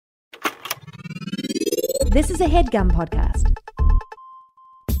This is a HeadGum podcast.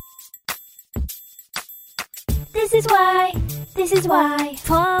 This is why.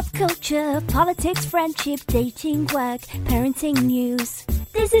 Pop culture, politics, friendship, dating, work, parenting news.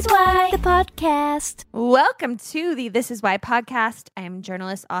 This is why. The podcast. Welcome to the This Is Why podcast. I am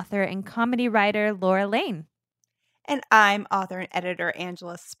journalist, author, and comedy writer Laura Lane. And I'm author and editor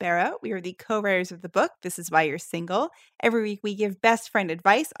Angela Sparrow. We are the co-writers of the book, This Is Why You're Single. Every week we give best friend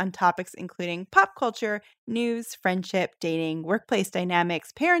advice on topics including pop culture, news, friendship, dating, workplace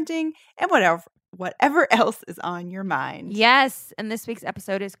dynamics, parenting, and whatever else is on your mind. Yes, and this week's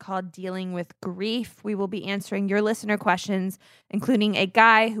episode is called Dealing with Grief. We will be answering your listener questions, including a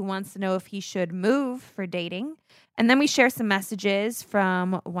guy who wants to know if he should move for dating. And then we share some messages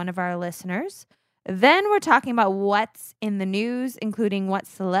from one of our listeners. Then we're talking about what's in the news, including what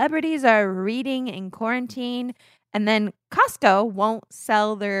celebrities are reading in quarantine. And then Costco won't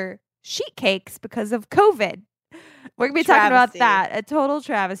sell their sheet cakes because of COVID. We're going to be talking about that, a total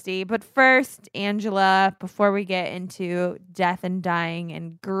travesty. But first, Angela, before we get into death and dying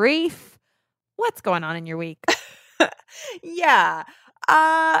and grief, what's going on in your week? Yeah.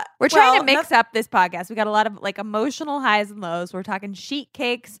 We're trying to mix up this podcast. We got a lot of like emotional highs and lows. We're talking sheet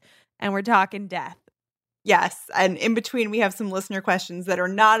cakes. And we're talking death. Yes. And in between, we have some listener questions that are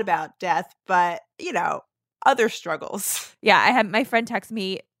not about death, but, other struggles. Yeah. I had my friend text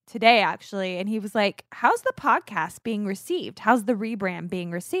me today, actually, and he was like, how's the podcast being received? How's the rebrand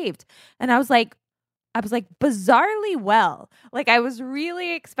being received? And I was like, bizarrely well. Like, I was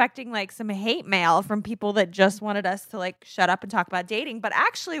really expecting like some hate mail from people that just wanted us to like shut up and talk about dating. But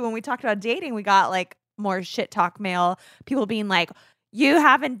actually, when we talked about dating, we got like more shit talk mail. People being like, you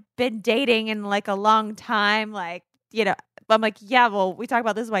haven't been dating in like a long time. Like, I'm like, yeah, well, we talk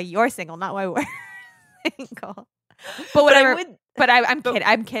about this is why you're single, not why we're single. But whatever.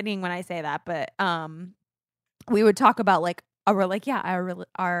 I'm kidding when I say that. But we would talk about like, our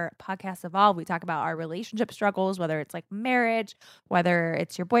podcast evolved. We talk about our relationship struggles, whether it's like marriage, whether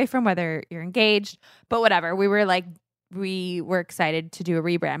it's your boyfriend, whether you're engaged, but whatever. We were excited to do a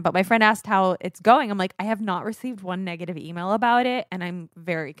rebrand, but my friend asked how it's going. I'm like, I have not received one negative email about it, and I'm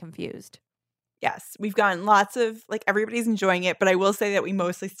very confused. Yes, we've gotten lots of, like, everybody's enjoying it, but I will say that we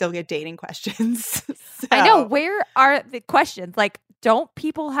mostly still get dating questions. So. I know. Where are the questions? Like, don't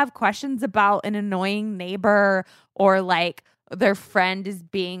people have questions about an annoying neighbor or like their friend is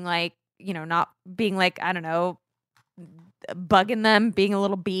being like, not being like, I don't know, bugging them, being a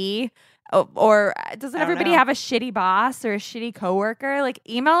little bee? Or doesn't everybody have a shitty boss or a shitty coworker? Like,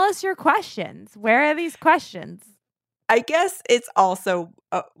 email us your questions. Where are these questions? I guess it's also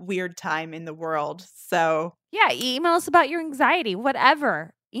a weird time in the world. So yeah, email us about your anxiety,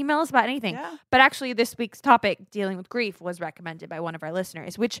 whatever. Email us about anything. Yeah. But actually, this week's topic, dealing with grief, was recommended by one of our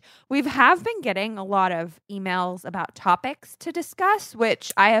listeners, which we have been getting a lot of emails about topics to discuss,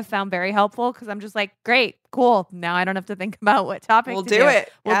 which I have found very helpful because I'm just like, great, cool. Now I don't have to think about what topic we'll to do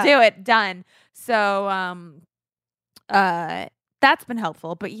it. We'll do it. Done. So that's been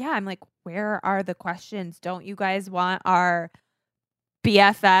helpful. But yeah, I'm like, where are the questions? Don't you guys want our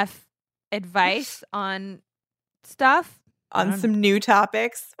BFF advice on stuff? On some new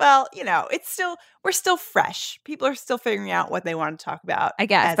topics. Well, we're still fresh. People are still figuring out what they want to talk about. I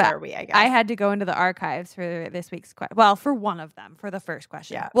guess. As are we, I guess. I had to go into the archives for this week's question. Well, for one of them, for the first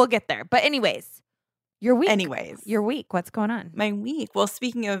question. Yeah. We'll get there. But anyways, your week. Your week. What's going on? My week. Well,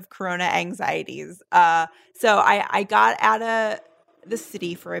 speaking of corona anxieties, so I got out of the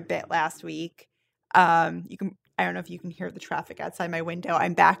city for a bit last week. I don't know if you can hear the traffic outside my window.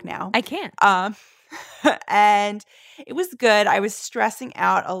 I'm back now. I can't. And it was good. I was stressing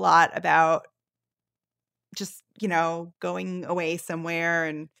out a lot about just, going away somewhere.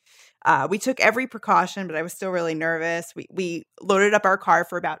 And we took every precaution, but I was still really nervous. We loaded up our car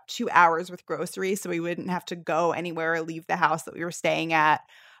for about 2 hours with groceries so we wouldn't have to go anywhere or leave the house that we were staying at.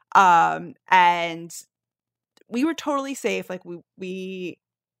 And we were totally safe. Like we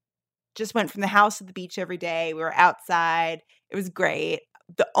just went from the house to the beach every day. We were outside. It was great.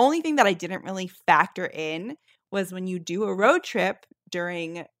 The only thing that I didn't really factor in was when you do a road trip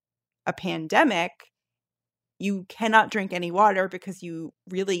during a pandemic, you cannot drink any water because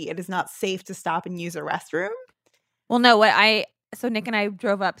it is not safe to stop and use a restroom. Well, no, so Nick and I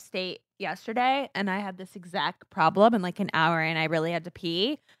drove upstate yesterday and I had this exact problem in like an hour and I really had to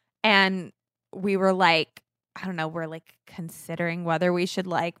pee. And we were like, I don't know, we're like considering whether we should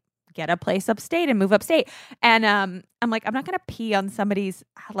like get a place upstate and move upstate. And I'm like, I'm not going to pee on somebody's,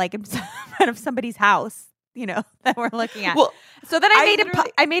 like in front of somebody's house, that we're looking at. Well, so then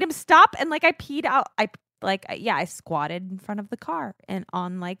I made him stop and like I peed out. I squatted in front of the car and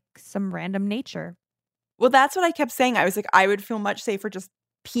on like some random nature. Well, that's what I kept saying. I was like, I would feel much safer just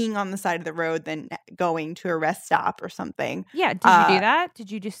peeing on the side of the road than going to a rest stop or something. Yeah. Did you do that? Did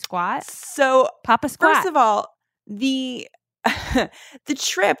you just squat? So Pop a squat. first of all, the the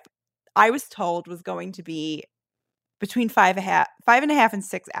trip I was told was going to be between 5.5 and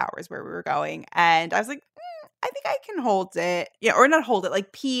 6 hours where we were going. And I was like, I think I can hold it. Yeah, or not hold it,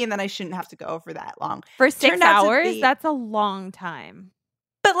 like pee, and then I shouldn't have to go for that long. For 6 Turned out to hours? be- That's a long time.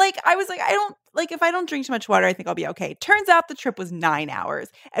 But like, I was like, I don't, like, if I don't drink too much water, I think I'll be okay. Turns out the trip was 9 hours.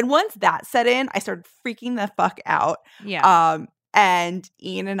 And once that set in, I started freaking the fuck out. Yeah. And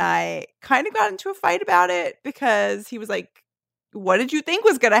Ian and I kind of got into a fight about it because he was like, what did you think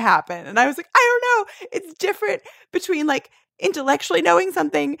was going to happen? And I was like, I don't know. It's different between like intellectually knowing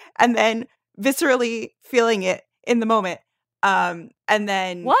something and then viscerally feeling it in the moment. And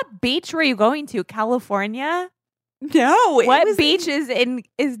then What beach were you going to? California? no, it What was beach is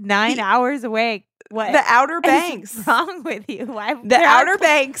 9 hours away? What the Outer is Banks. wrong with you? Why The Outer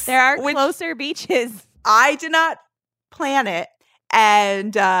Banks. There are which closer beaches. I did not plan it.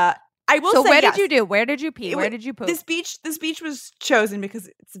 And I will So say, where yes, did you do? Where did you pee? It Where wa- did you poop? This beach was chosen because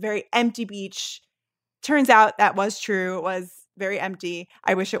it's a very empty beach. Turns out that was true. It was very empty.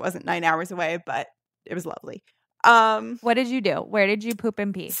 I wish it wasn't 9 hours away, but it was lovely. What did you do? Where did you poop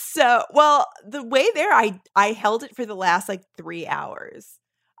and pee? So, well, the way there, I held it for the last like 3 hours.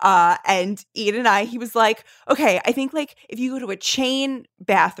 And Ian and he was like, okay, I think like if you go to a chain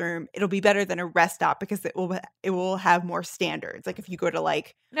bathroom, it'll be better than a rest stop because it will have more standards. Like if you go to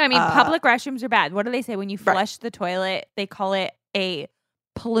like, No, I mean public restrooms are bad. What do they say when you Right. flush the toilet? They call it a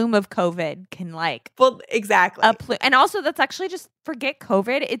plume of COVID. Can like well, exactly. and also that's actually just forget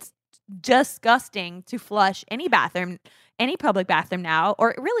COVID. It's disgusting to flush any bathroom, any public bathroom now,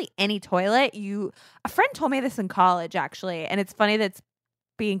 or really any toilet. A friend told me this in college actually, and it's funny that it's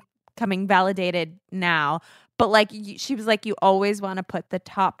becoming validated now. But like she was like, you always want to put the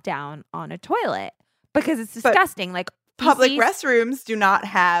top down on a toilet because it's But disgusting. Like Public feces, restrooms do not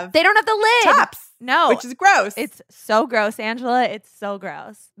have they don't have the lid. tops. No, Which is gross. it's so gross, Angela. It's so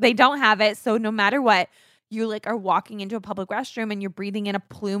gross. They don't have it. So no matter what, you like are walking into a public restroom and you're breathing in a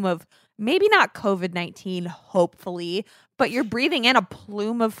plume of maybe not COVID-19, hopefully, but you're breathing in a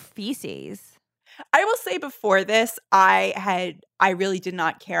plume of feces. I will say before this, I really did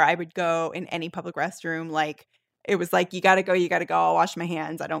not care. I would go in any public restroom. Like it was like, you gotta go. I'll wash my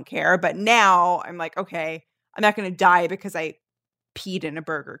hands. I don't care. But now I'm like, okay, I'm not going to die because I peed in a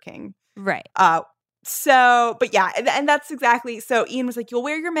Burger King. Right. So, but yeah, and that's exactly. So Ian was like, you'll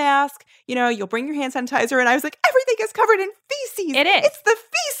wear your mask, you'll bring your hand sanitizer. And I was like, everything is covered in feces. It is. It's the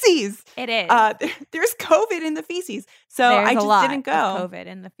feces. It is. There's COVID in the feces. So There's I a just lot didn't go. of COVID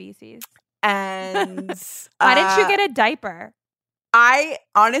in the feces. And Why didn't you get a diaper? I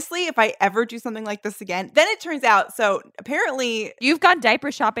honestly, if I ever do something like this again, then it turns out. So apparently, You've gone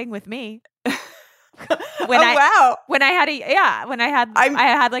diaper shopping with me. wow. When I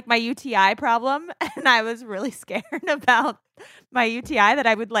had like my UTI problem and I was really scared about my UTI that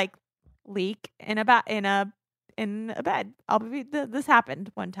I would like leak in a bed. This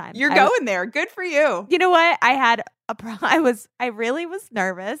happened one time. You're going there. Good for you. You know what? I had I really was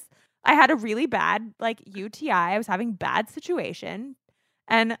nervous. I had a really bad like UTI. I was having bad situation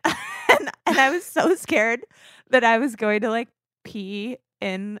and and I was so scared that I was going to like pee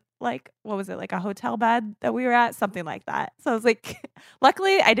in like, what was it, like a hotel bed that we were at, something like that. So I was like,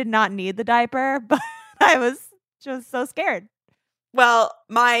 luckily I did not need the diaper, but I was just so scared. Well,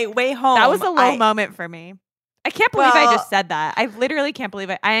 my way home. That was a low moment for me. I can't believe I Well- just said that. I literally can't believe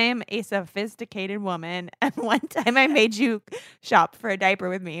it. I am a sophisticated woman. And one time I made you shop for a diaper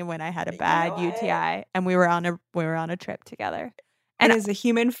with me when I had a bad know what? UTI and we were on a trip together. And And as a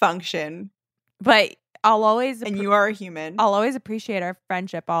human function, but I'll always and you are a human. I'll always appreciate our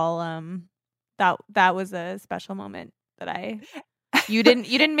friendship. That was a special moment that you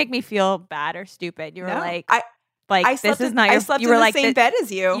didn't make me feel bad or stupid. You were No, like I this slept is in, not I your slept you in were the like same thi- bed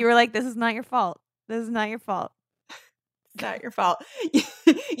as you. You were like, this is not your fault. This is not your fault. It's not your fault.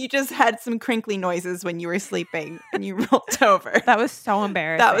 You just had some crinkly noises when you were sleeping and you rolled over. That was so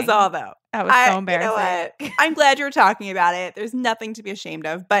embarrassing. That was all, though. That was so embarrassing. You know what? I'm glad you were talking about it. There's nothing to be ashamed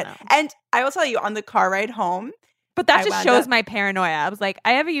of. But No. and I will tell you, on the car ride home, But that I just wound shows up- my paranoia. I was like,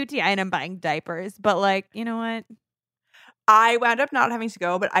 I have a UTI and I'm buying diapers. But like, you know what? I wound up not having to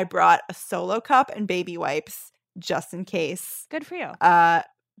go, but I brought a Solo cup and baby wipes just in case. Good for you.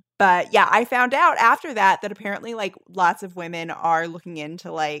 But yeah, I found out after that apparently like lots of women are looking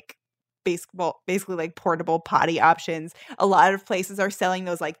into like basically like portable potty options. A lot of places are selling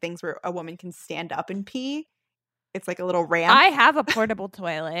those like things where a woman can stand up and pee. It's like a little ramp. I have a portable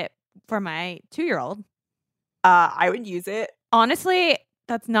toilet for my 2-year-old. I would use it. Honestly,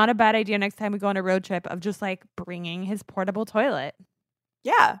 that's not a bad idea next time we go on a road trip of just like bringing his portable toilet.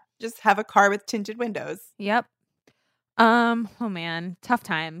 Yeah, just have a car with tinted windows. Yep. Oh man, tough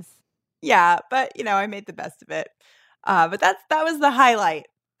times. Yeah, but I made the best of it. But that was the highlight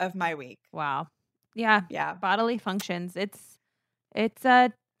of my week. Wow. Yeah. Yeah. Bodily functions. It's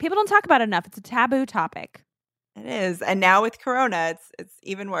people don't talk about it enough. It's a taboo topic. It is. And now with Corona, it's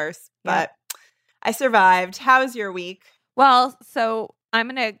even worse. Yep. But I survived. How's your week? Well, so I'm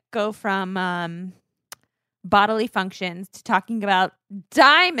going to go from bodily functions to talking about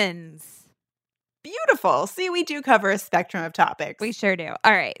diamonds. Beautiful. See, we do cover a spectrum of topics. We sure do.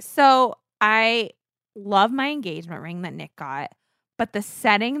 All right. So I love my engagement ring that Nick got, but the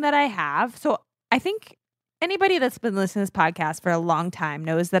setting that I have, so I think anybody that's been listening to this podcast for a long time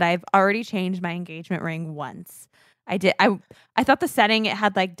knows that I've already changed my engagement ring once. I did. I thought the setting, it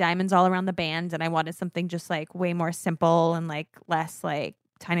had like diamonds all around the band, and I wanted something just like way more simple and like less like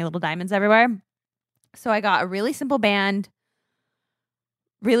tiny little diamonds everywhere. So I got a really simple band,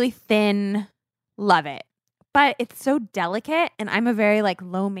 really thin, love it. But it's so delicate, and I'm a very like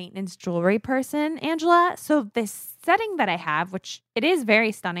low maintenance jewelry person, Angela. So this setting that I have, which it is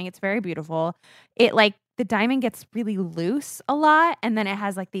very stunning, it's very beautiful. It like the diamond gets really loose a lot, and then it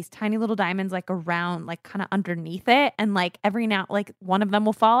has like these tiny little diamonds like around, like kind of underneath it, and like every now like one of them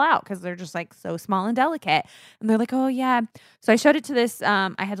will fall out because they're just like so small and delicate. And they're like, oh yeah. So I showed it to this.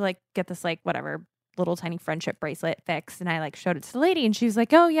 I had to like get this like whatever little tiny friendship bracelet fixed, and I like showed it to the lady, and she was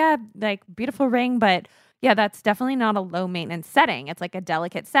like, oh yeah, like beautiful ring, but yeah, that's definitely not a low maintenance setting. It's like a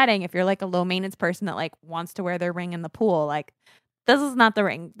delicate setting. If you're like a low maintenance person that like wants to wear their ring in the pool, like this is not the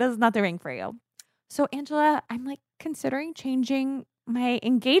ring. This is not the ring for you. So Angela, I'm like considering changing my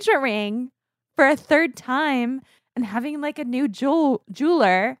engagement ring for a third time and having like a new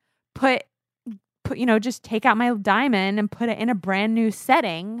jeweler put just take out my diamond and put it in a brand new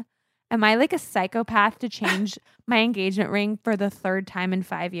setting. Am I like a psychopath to change my engagement ring for the third time in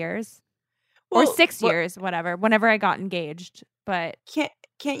 5 years? Or 6 years, whatever, whenever I got engaged. But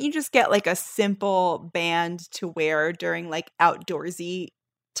can't you just get like a simple band to wear during like outdoorsy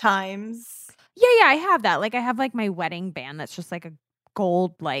times? Yeah, I have that. Like I have like my wedding band that's just like a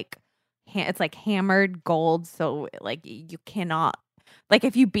gold, like it's like hammered gold. So like you cannot, like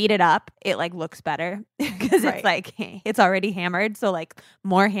if you beat it up, it like looks better because it's like it's already hammered. So like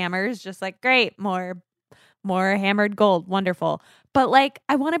more hammers, just like great, more hammered gold, wonderful. But like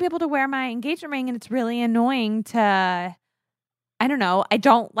I want to be able to wear my engagement ring, and it's really annoying to, I don't know, I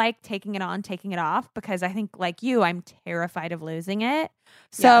don't like taking it on, taking it off, because I think like you, I'm terrified of losing it.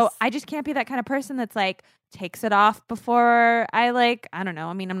 So Yes. I just can't be that kind of person that's like takes it off before I like, I don't know.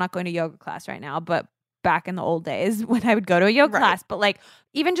 I mean, I'm not going to yoga class right now, but back in the old days when I would go to a yoga class, but like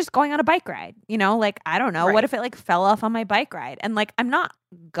even just going on a bike ride, like, I don't know, what if it like fell off on my bike ride? And like, I'm not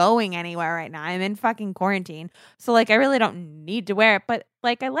going anywhere right now. I'm in fucking quarantine. So like, I really don't need to wear it, but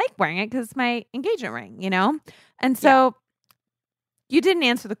like, I like wearing it because it's my engagement ring, And so you didn't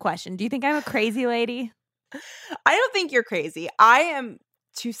answer the question. Do you think I'm a crazy lady? I don't think you're crazy. I am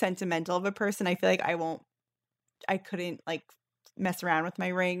too sentimental of a person. I feel like I couldn't like mess around with my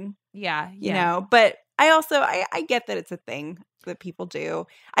ring. Yeah. But I also, I get that it's a thing that people do.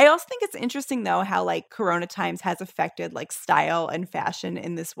 I also think it's interesting though how like Corona times has affected like style and fashion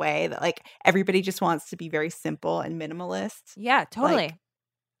in this way that like everybody just wants to be very simple and minimalist. Yeah, totally. Like,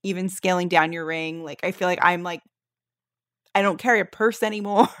 even scaling down your ring. Like I feel like I'm like, I don't carry a purse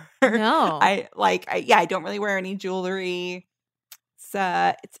anymore. No. I don't really wear any jewelry.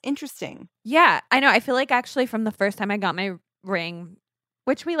 It's interesting. Yeah, I know. I feel like actually from the first time I got my ring,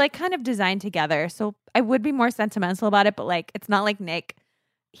 which we like kind of designed together, so I would be more sentimental about it, but like it's not like Nick.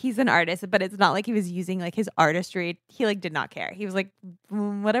 He's an artist, but it's not like he was using like his artistry. He like did not care. He was like,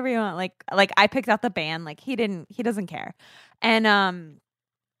 whatever you want. Like I picked out the band. Like he doesn't care. And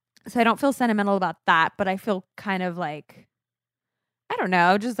so I don't feel sentimental about that, but I feel kind of like, I don't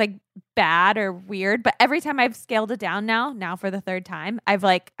know, just like bad or weird. But every time I've scaled it down now for the third time, I've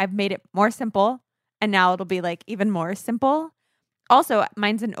made it more simple, and now it'll be like even more simple. Also,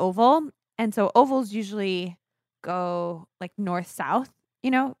 mine's an oval, and so ovals usually go like north-south,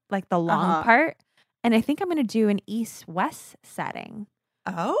 like the long part. And I think I'm going to do an east-west setting.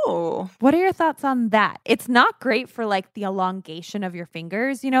 Oh. What are your thoughts on that? It's not great for like the elongation of your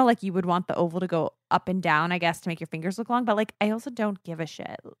fingers, like you would want the oval to go up and down, I guess, to make your fingers look long. But like, I also don't give a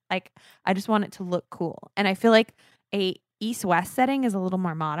shit. Like, I just want it to look cool. And I feel like a east-west setting is a little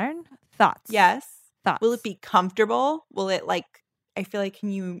more modern. Thoughts? Yes. Thoughts? Will it be comfortable? Will it like, I feel like,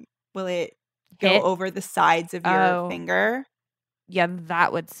 will it go Hit? over the sides of your finger? Yeah,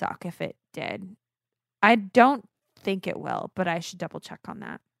 that would suck if it did. I don't think it will, but I should double check on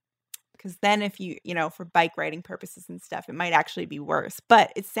that. Because then if for bike riding purposes and stuff, it might actually be worse.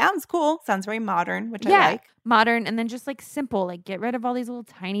 But it sounds cool. Sounds very modern, which I like. Modern, and then just like simple, like get rid of all these little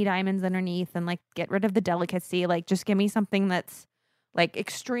tiny diamonds underneath and like get rid of the delicacy. Like just give me something that's like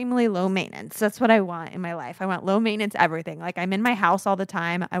extremely low maintenance. That's what I want in my life. I want low maintenance everything. Like I'm in my house all the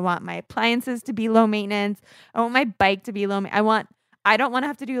time. I want my appliances to be low maintenance. I want my bike to be low. I don't want to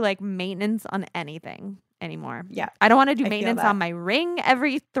have to do like maintenance on anything anymore. Yeah. I don't want to do maintenance on my ring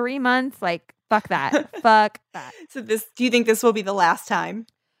every 3 months. Like, fuck that. Fuck that. So do you think this will be the last time?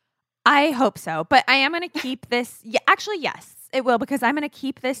 I hope so. But I am going to keep this. Yeah, actually, yes, it will, because I'm going to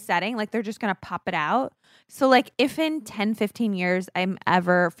keep this setting. Like, they're just going to pop it out. So, like, if in 10, 15 years I'm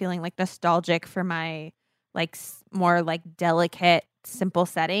ever feeling like nostalgic for my like more like delicate, simple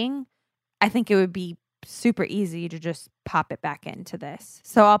setting, I think it would be super easy to just pop it back into this.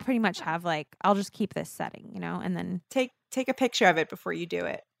 So I'll pretty much have like, I'll just keep this setting, and then take a picture of it before you do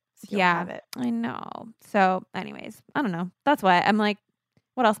it. So you'll have it. I know. So anyways, I don't know. That's why I'm like,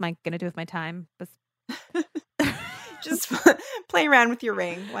 what else am I going to do with my time? Just play around with your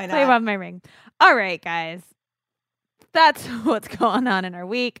ring. Why not? Play around with my ring. All right, guys. That's what's going on in our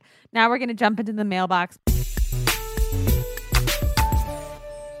week. Now we're going to jump into the mailbox.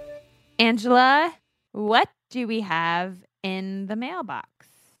 Angela, what do we have in the mailbox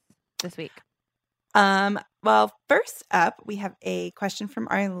this week? Well, first up, we have a question from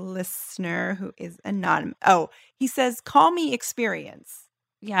our listener who is anonymous. Oh, he says, "Call me experience."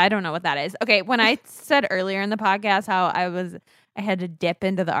 Yeah, I don't know what that is. Okay, when I said earlier in the podcast how I had to dip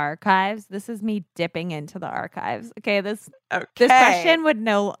into the archives, this is me dipping into the archives. Okay, this question would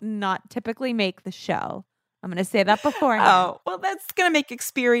not typically make the show. I'm going to say that beforehand. Oh, well, that's going to make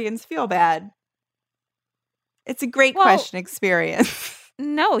experience feel bad. It's a great question, experience.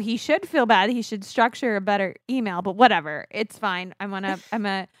 No, he should feel bad. He should structure a better email, but whatever. It's fine.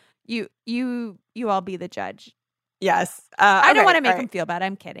 You all be the judge. Yes. I don't want to make him feel bad.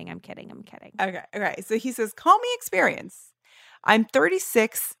 I'm kidding. Okay. So he says, "Call me experience. I'm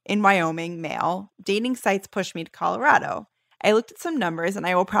 36 in Wyoming, male. Dating sites push me to Colorado. I looked at some numbers and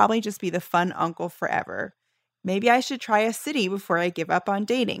I will probably just be the fun uncle forever. Maybe I should try a city before I give up on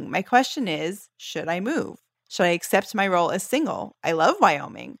dating. My question is, should I move? Should I accept my role as single? I love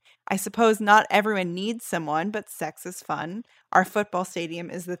Wyoming. I suppose not everyone needs someone, but sex is fun. Our football stadium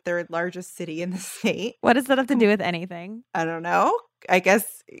is the 3rd largest city in the state." What does that have to do with anything? I don't know. I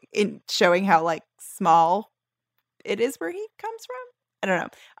guess in showing how like small it is where he comes from. I don't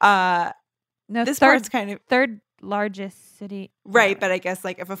know. No, this part's kind of 3rd largest city. Right, but I guess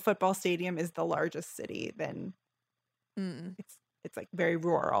like if a football stadium is the largest city, then it's like very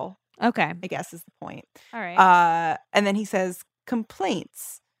rural. Okay. I guess is the point. All right. And then he says,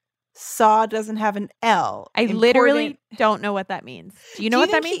 "Complaints. Saw doesn't have an L. I literally don't know what that means. Do you know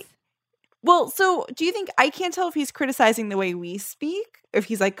what that means? Well, so do you think, I can't tell if he's criticizing the way we speak, if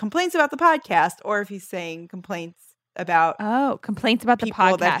he's like complaints about the podcast, or if he's saying complaints about complaints about the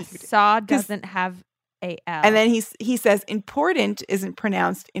podcast. Saw doesn't have a L. And then he says important isn't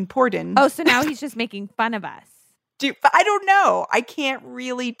pronounced important. Oh, so now he's just making fun of us. I don't know. I can't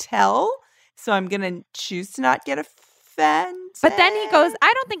really tell. So I'm going to choose to not get offended. But then he goes,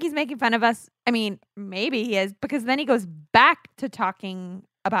 I don't think he's making fun of us. I mean, maybe he is, because then he goes back to talking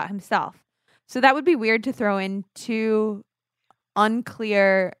about himself. So that would be weird to throw in two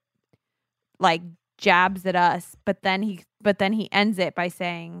unclear like jabs at us, but then he ends it by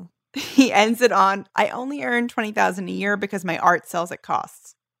saying, he ends it on, "I only earn $20,000 a year because my art sells at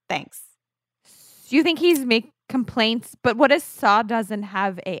costs. Thanks." Do you think he's make complaints? But what does saw doesn't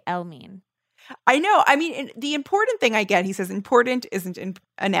have a L mean? I know. I mean, the important thing I get, he says important isn't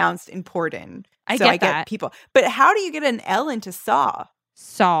announced important. I get that. People. But how do you get an L into saw?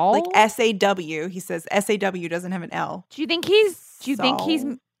 Saw? Like SAW. He says SAW doesn't have an L. Do you think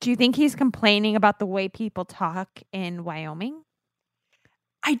he's complaining about the way people talk in Wyoming?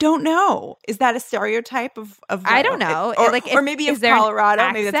 I don't know. Is that a stereotype of I don't know. Or maybe of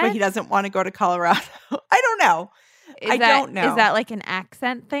Colorado. Maybe that's why he doesn't want to go to Colorado. I don't know. I don't know. Is that like an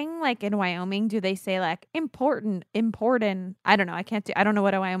accent thing? Like in Wyoming, do they say like important? I don't know. I don't know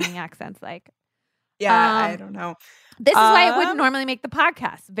what a Wyoming accent's like. Yeah, I don't know. This is why it wouldn't normally make the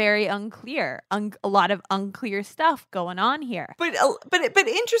podcast. Very unclear. A lot of unclear stuff going on here. But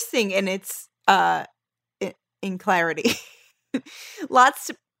interesting in its in clarity. Lots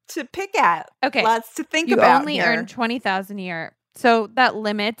to pick at. Okay. Lots to think about. You only earn $20,000 a year. So that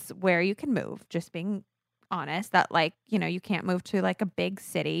limits where you can move. Just being honest, that like, you can't move to like a big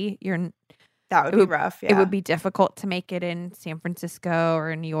city. That would be rough. Yeah. It would be difficult to make it in San Francisco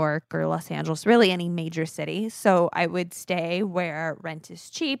or New York or Los Angeles, really any major city. So I would stay where rent is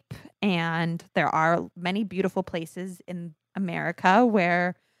cheap, and there are many beautiful places in America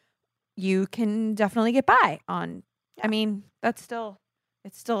where you can definitely get by on. Yeah. I mean, it's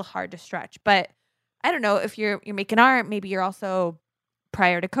still hard to stretch, but I don't know if you're making art, maybe you're also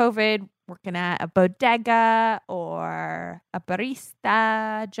prior to COVID working at a bodega or a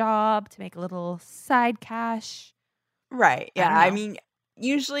barista job to make a little side cash. Right. Yeah. don't I know. mean,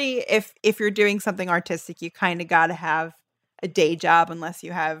 usually if you're doing something artistic, you kind of got to have a day job unless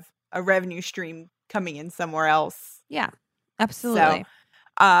you have a revenue stream coming in somewhere else. Yeah, absolutely.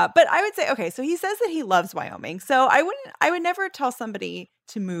 But I would say, okay, so he says that he loves Wyoming. So I would never tell somebody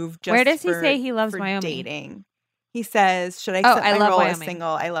to move just Where does he for- say he loves for Wyoming? dating. He says, should I Oh, accept I my love role as Wyoming. single?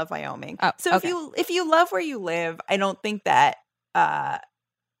 I love Wyoming. Oh, So okay. if you love where you live, I don't think that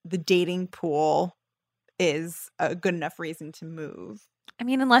the dating pool is a good enough reason to move. I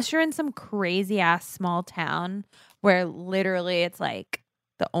mean, unless you're in some crazy ass small town where literally it's like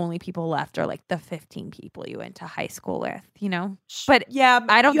the only people left are like the 15 people you went to high school with, you know? But yeah,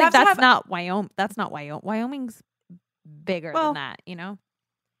 I don't you think have to that's have- not Wyoming. That's not Wyoming. Wyoming's bigger Well, than that, you know?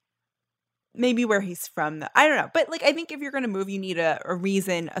 maybe where he's from. I don't know. But like, I think if you're going to move, you need a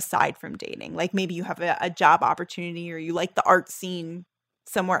reason aside from dating. Like maybe you have a job opportunity or you like the art scene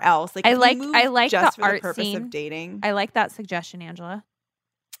somewhere else. Like I if you like- move I like just the for art the purpose scene. of dating. I like that suggestion, Angela.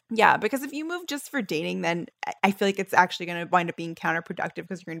 Yeah, because if you move just for dating, then I feel like it's actually going to wind up being counterproductive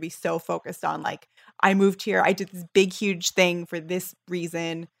because you're going to be so focused on like, I moved here, I did this big, huge thing for this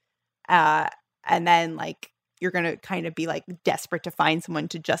reason. And then like, you're going to kind of be like desperate to find someone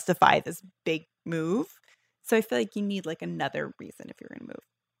to justify this big move. So I feel like you need like another reason if you're going to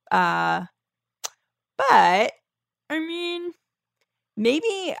move. But I mean,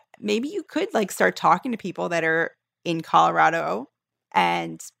 maybe you could like start talking to people that are in Colorado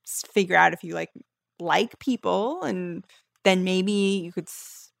and figure out if you like people, and then maybe you could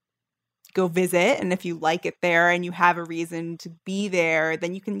go visit, and if you like it there and you have a reason to be there,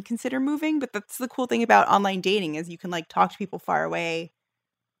 then you can consider moving. But that's the cool thing about online dating is you can like talk to people far away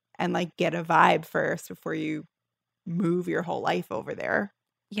and like get a vibe first before you move your whole life over there.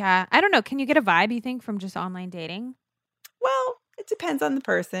 Yeah. I don't know. Can you get a vibe, you think, from just online dating? Well, it depends on the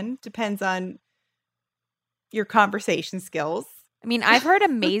person, depends on your conversation skills. I mean, I've heard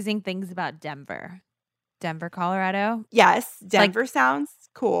amazing things about Denver, Colorado. Yes, Denver sounds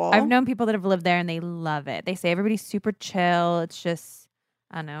cool. I've known people that have lived there and they love it. They say everybody's super chill. It's just,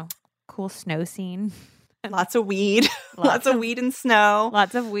 I don't know, cool snow scene. Lots of weed. Lots of weed and snow.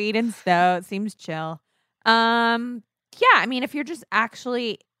 Lots of weed and snow. It seems chill. Yeah, I mean, if you're just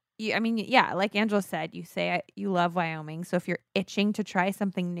actually, like Angela said, you say you love Wyoming. So if you're itching to try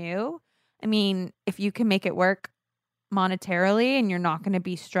something new, I mean, if you can make it work monetarily and you're not going to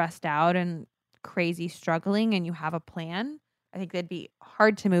be stressed out and crazy struggling and you have a plan, I think that'd be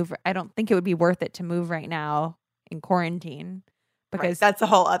hard to move. I don't think it would be worth it to move right now in quarantine because that's a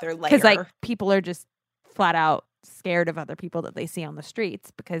whole other layer. Because like people are just flat out scared of other people that they see on the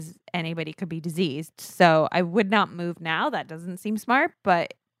streets because anybody could be diseased. So I would not move now. That doesn't seem smart,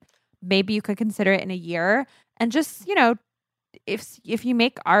 but maybe you could consider it in a year. And just, you know, if you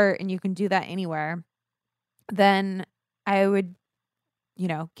make art and you can do that anywhere, then I would, you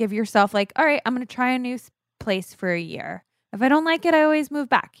know, give yourself like, all right, I'm going to try a new place for a year. If I don't like it, I always move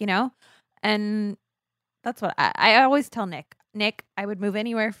back, you know? And that's what I always tell Nick, I would move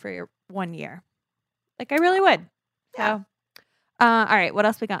anywhere for 1 year. Like I really would. Yeah. So, all right. What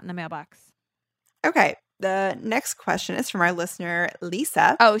else we got in the mailbox? Okay. The next question is from our listener,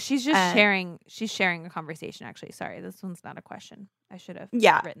 Lisa. Oh, she's just sharing. She's sharing a conversation, actually. Sorry, this one's not a question. I should have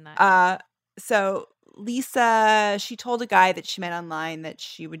written that. So Lisa, she told a guy that she met online that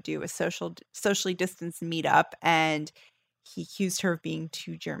she would do a socially distanced meetup, and he accused her of being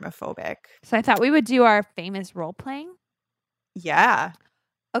too germophobic. So I thought we would do our famous role playing. Yeah.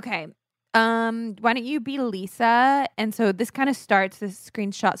 Okay. Why don't you be Lisa? And so this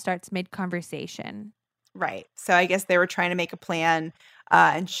screenshot starts mid-conversation. Right. So I guess they were trying to make a plan.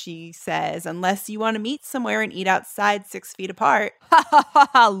 And she says, unless you want to meet somewhere and eat outside 6 feet apart. Ha ha ha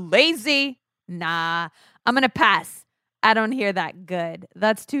ha, lazy. Nah, I'm going to pass. I don't hear that good.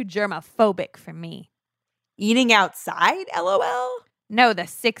 That's too germophobic for me. Eating outside? LOL. No, the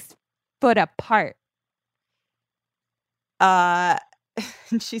 6 foot apart. And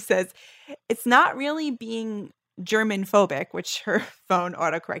she says, it's not really being German phobic, which her phone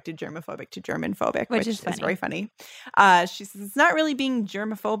autocorrected germophobic to German phobic, which is very funny. She says, it's not really being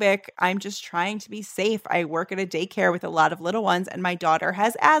germophobic. I'm just trying to be safe. I work at a daycare with a lot of little ones and my daughter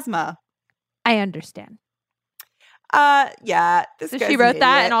has asthma. I understand. Yeah. This So guy's she an wrote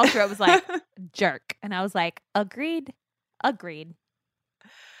that, idiot. and all she wrote was like, jerk. And I was like, agreed.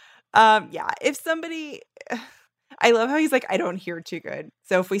 Yeah. If somebody, I love how he's like, I don't hear too good.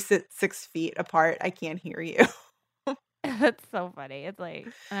 So if we sit 6 feet apart, I can't hear you. That's so funny. It's like,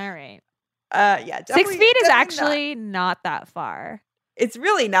 all right. Yeah. 6 definitely- feet is definitely actually not that far. It's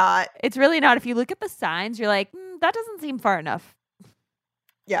really not. It's really not. If you look at the signs, you're like, that doesn't seem far enough.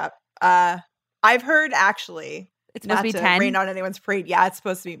 Yeah. I've heard actually. It's supposed Not to be to 10. rain on anyone's parade. Yeah, it's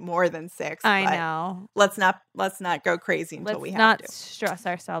supposed to be more than 6. I but know. Let's not go crazy until Let's we have not to. stress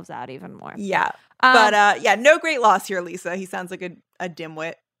ourselves out even more. Yeah. Um, But yeah, no great loss here, Lisa. He sounds like a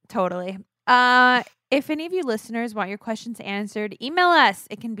dimwit. Totally. If any of you listeners want your questions answered, email us.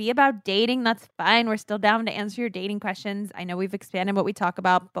 It can be about dating. That's fine. We're still down to answer your dating questions. I know we've expanded what we talk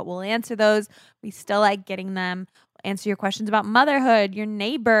about, but we'll answer those. We still like getting them. We'll answer your questions about motherhood, your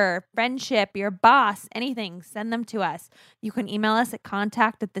neighbor, friendship, your boss, anything. Send them to us. You can email us at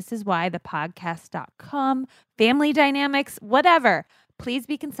contact@thisiswhythepodcast.com. Family dynamics, whatever. Please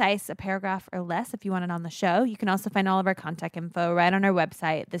be concise, a paragraph or less if you want it on the show. You can also find all of our contact info right on our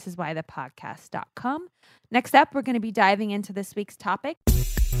website, thisiswhythepodcast.com. Next up, we're going to be diving into this week's topic.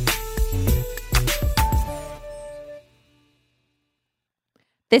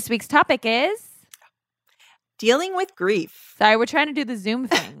 This week's topic is... Dealing with grief. Sorry, we're trying to do the Zoom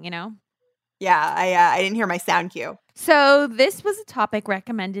thing, you know? Yeah, I didn't hear my sound cue. So this was a topic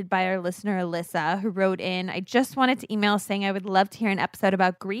recommended by our listener, Alyssa, who wrote in, I just wanted to email saying I would love to hear an episode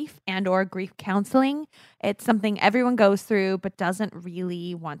about grief and or grief counseling. It's something everyone goes through but doesn't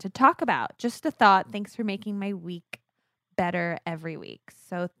really want to talk about. Just a thought. Thanks for making my week better every week.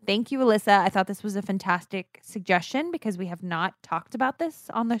 So thank you, Alyssa. I thought this was a fantastic suggestion because we have not talked about this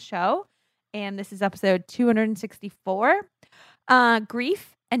on the show. And this is episode 264.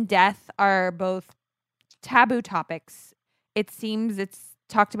 Grief and death are both taboo topics. It seems it's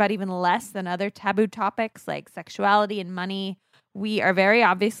talked about even less than other taboo topics like sexuality and money. We are very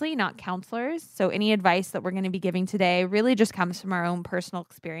obviously not counselors, so any advice that we're going to be giving today really just comes from our own personal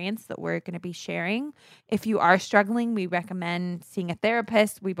experience that we're going to be sharing. If you are struggling, we recommend seeing a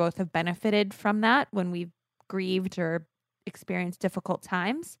therapist. We both have benefited from that when we've grieved or experienced difficult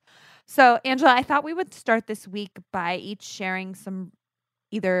times. So, Angela, I thought we would start this week by each sharing some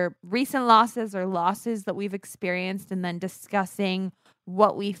either recent losses or losses that we've experienced and then discussing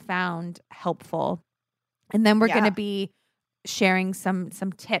what we found helpful. And then we're going to be sharing some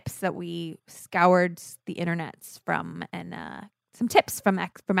tips that we scoured the internets from and some tips from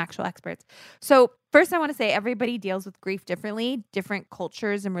actual experts. So first I want to say everybody deals with grief differently. Different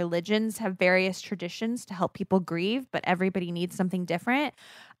cultures and religions have various traditions to help people grieve, but everybody needs something different.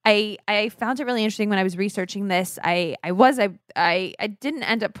 I found it really interesting when I was researching this. I didn't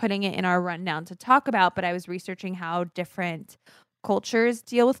end up putting it in our rundown to talk about, but I was researching how different cultures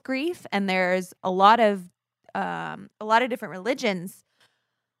deal with grief, and there's a lot of different religions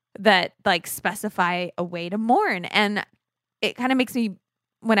that like specify a way to mourn, and it kind of makes me,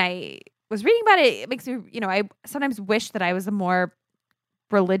 when I was reading about it, it makes me, I sometimes wish that I was a more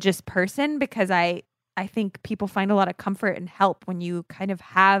religious person because I think people find a lot of comfort and help when you kind of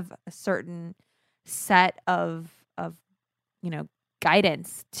have a certain set of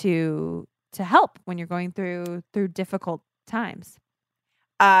guidance to help when you're going through difficult times.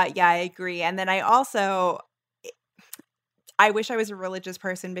 Yeah, I agree. And then I wish I was a religious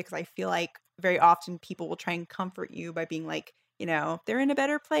person because I feel like very often people will try and comfort you by being like, they're in a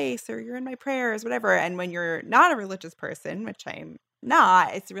better place or you're in my prayers, whatever. And when you're not a religious person, which I'm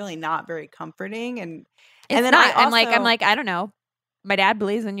not, it's really not very comforting. And then I'm like, I don't know. My dad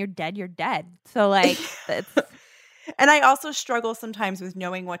believes when you're dead. So like, it's... And I also struggle sometimes with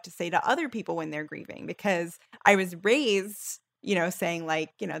knowing what to say to other people when they're grieving because I was raised, saying like,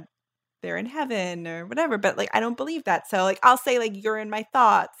 they're in heaven or whatever, but like, I don't believe that. So like, I'll say like, you're in my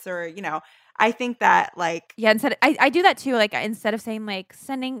thoughts or, I think that like, yeah, I do that too. Like instead of saying like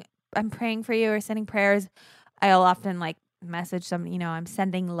I'm praying for you or sending prayers, I'll often like message them, I'm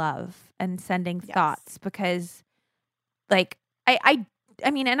sending love and sending thoughts because like, I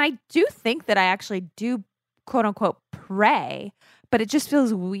mean, and I do think that I actually do quote unquote pray, but it just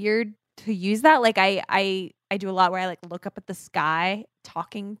feels weird to use that. Like I do a lot where I like look up at the sky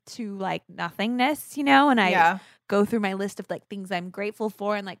talking to like nothingness, and I go through my list of like things I'm grateful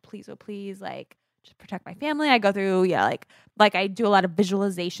for and like please, oh please, like just protect my family. I go through like I do a lot of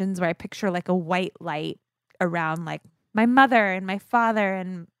visualizations where I picture like a white light around like my mother and my father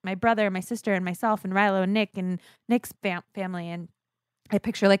and my brother and my sister and myself and Rilo and Nick and Nick's family, and I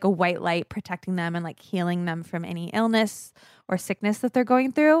picture like a white light protecting them and like healing them from any illness or sickness that they're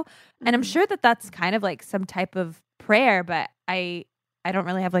going through. And I'm Mhm. sure that that's kind of like some type of prayer, but I don't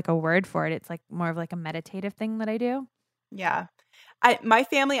really have like a word for it. It's like more of like a meditative thing that I do. Yeah. My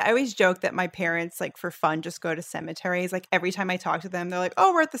family, I always joke that my parents, like for fun, just go to cemeteries. Like every time I talk to them, they're like,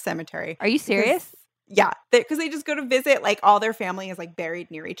 "Oh, we're at the cemetery." Are you serious? Yeah, because they just go to visit. Like all their family is like buried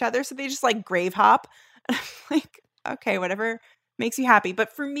near each other, so they just like grave hop. And I'm like, okay, whatever makes you happy.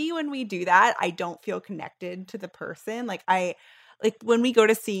 But for me, when we do that, I don't feel connected to the person. Like when we go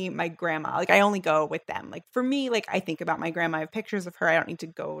to see my grandma, like I only go with them. Like for me, like I think about my grandma. I have pictures of her. I don't need to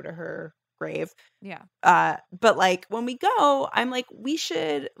go to her grave. Yeah. But like when we go, I'm like, we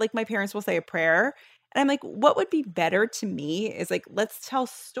should, like my parents will say a prayer. And I'm like, what would be better to me is like, let's tell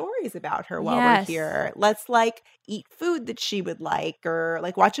stories about her while we're Yes. here. Let's like eat food that she would like, or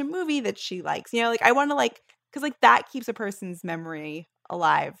like watch a movie that she likes. You know, like I want to like, because like that keeps a person's memory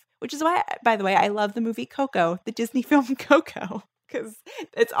alive, which is why, by the way, I love the movie Coco, the Disney film Coco, because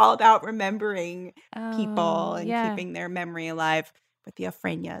it's all about remembering people Oh, and yeah. keeping their memory alive with the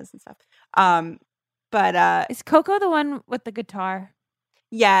ofrendas and stuff. But Is Coco the one with the guitar?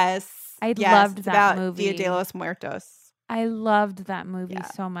 yes, I yes, loved it's that about movie. Dia de los Muertos. I loved that movie Yeah.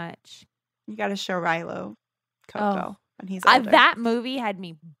 so much. You got to show Rilo Coco Oh. when he's older. That movie had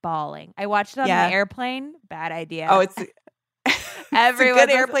me bawling. I watched it on Yeah. the airplane. Bad idea. Oh, it's Everyone a good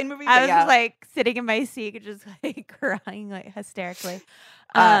was- airplane movie. I but was yeah. just like sitting in my seat, just like crying like hysterically.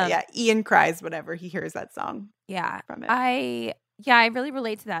 Yeah, Ian cries whenever he hears that song Yeah. from it. I really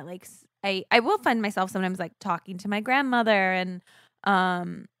relate to that. Like I will find myself sometimes like talking to my grandmother and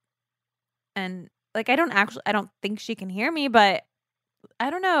like I don't think she can hear me, but I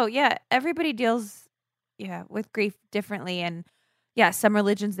don't know. Yeah, everybody deals with grief differently, and some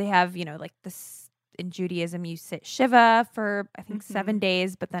religions they have, like this in Judaism you sit Shiva for I think 7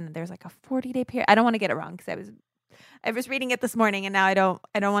 days, but then there's like a 40-day period. I don't want to get it wrong because I was reading it this morning and now I don't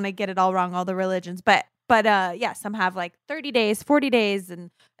want to get it all wrong, all the religions. But some have like 30 days, 40 days,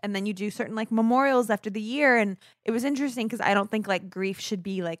 and then you do certain like memorials after the year. And it was interesting because I don't think like grief should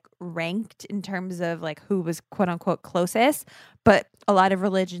be like ranked in terms of like who was quote unquote closest. But a lot of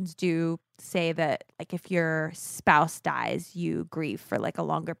religions do say that like if your spouse dies, you grieve for like a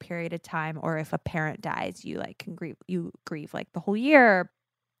longer period of time, or if a parent dies, you like can grieve like the whole year.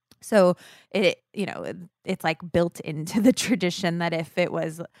 So it's like built into the tradition that if it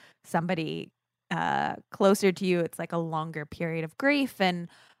was somebody closer to you, it's like a longer period of grief. And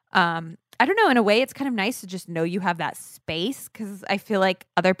I don't know, in a way it's kind of nice to just know you have that space, because I feel like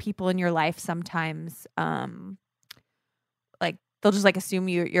other people in your life sometimes like they'll just like assume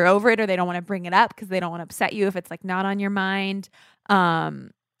you're over it, or they don't want to bring it up because they don't want to upset you if it's like not on your mind.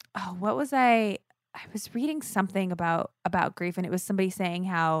 What was I was reading something about grief, and it was somebody saying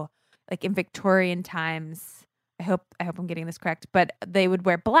how like in Victorian times, I hope I'm getting this correct, but they would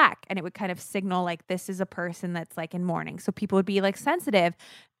wear black and it would kind of signal like this is a person that's like in mourning. So people would be like sensitive,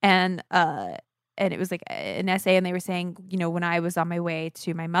 and it was like an essay, and they were saying, when I was on my way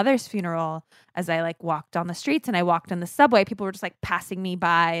to my mother's funeral, as I like walked on the streets and I walked on the subway, people were just like passing me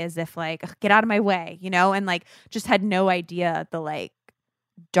by as if like, get out of my way, and like just had no idea the like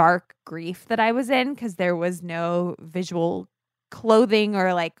dark grief that I was in, because there was no visual clothing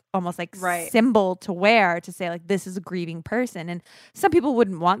or like almost like symbol to wear to say like this is a grieving person. And some people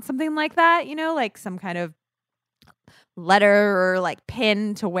wouldn't want something like that, like some kind of letter or like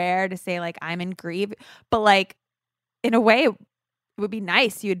pin to wear to say like I'm in grief. But like in a way it would be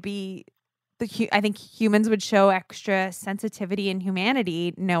nice. I think humans would show extra sensitivity and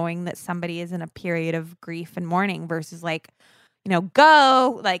humanity knowing that somebody is in a period of grief and mourning versus like,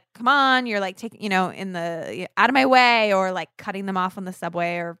 go, like, come on, you're like taking, in the out of my way, or like cutting them off on the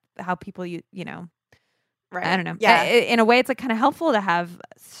subway, or how people, right. I don't know. Yeah. In a way, it's like kind of helpful to have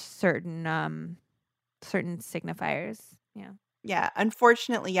certain signifiers. Yeah. Yeah.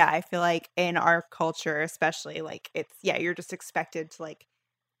 Unfortunately, yeah, I feel like in our culture, especially, like you're just expected to like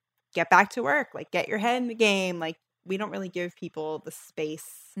get back to work, like get your head in the game. Like we don't really give people the space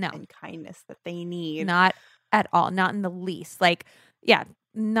and kindness that they need. Not at all. Not in the least. Like, yeah,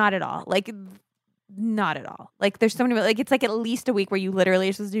 not at all. Like, not at all. Like, there's so many, like, it's like at least a week where you literally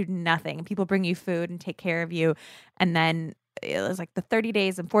are supposed to do nothing. People bring you food and take care of you. And then it was like the 30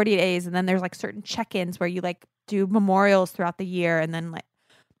 days and 40 days. And then there's like certain check-ins where you like do memorials throughout the year. And then like,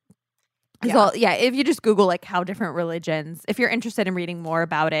 if you just Google like how different religions, if you're interested in reading more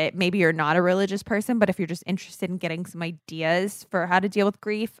about it, maybe you're not a religious person, but if you're just interested in getting some ideas for how to deal with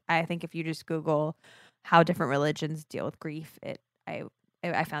grief, I think if you just Google how different religions deal with grief, I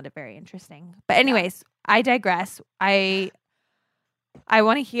found it very interesting. But anyways, I digress. I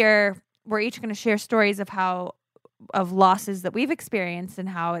want to hear, we're each going to share stories of losses that we've experienced and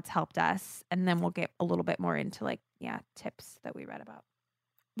how it's helped us. And then we'll get a little bit more into tips that we read about.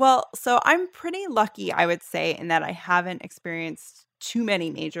 Well, so I'm pretty lucky, I would say, in that I haven't experienced too many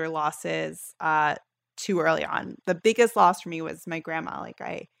major losses too early on. The biggest loss for me was my grandma, like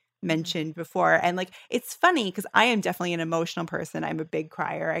I mentioned before. And like, it's funny because I am definitely an emotional person. I'm a big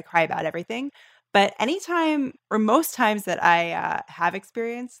crier. I cry about everything. But anytime or most times that I have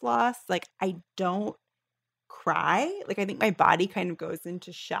experienced loss, like I don't cry. Like I think my body kind of goes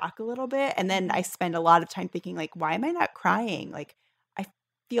into shock a little bit. And then I spend a lot of time thinking like, why am I not crying? Like I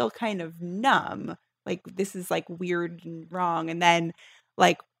feel kind of numb. Like this is like weird and wrong. And then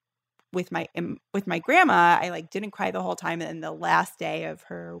like with my grandma, I like didn't cry the whole time. And then the last day of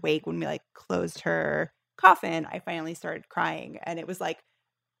her wake, when we like closed her coffin, I finally started crying. And it was like,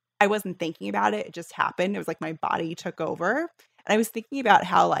 I wasn't thinking about it. It just happened. It was like my body took over. And I was thinking about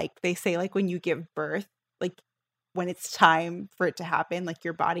how like they say like when you give birth, like when it's time for it to happen, like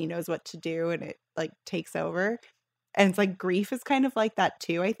your body knows what to do and it like takes over. And it's like grief is kind of like that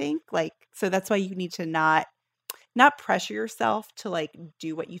too, I think. Like, so that's why you need to not pressure yourself to like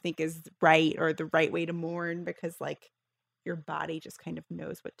do what you think is right or the right way to mourn, because like your body just kind of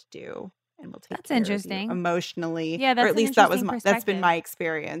knows what to do and will take That's care interesting. of you emotionally. Yeah, that's or at least that's been my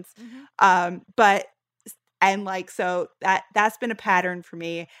experience. But and like so that's been a pattern for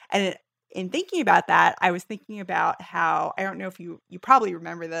me. And in thinking about that, I was thinking about how, I don't know if you probably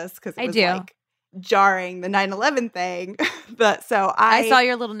remember this because it was like jarring, the 9/11 thing. But so I saw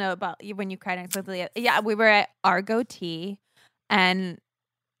your little note about when you cried unexpectedly. Yeah, we were at Argo Tea, and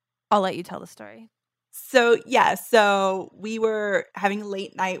I'll let you tell the story. So yeah, so we were having a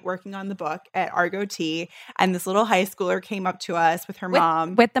late night working on the book at Argo Tea, and this little high schooler came up to us with her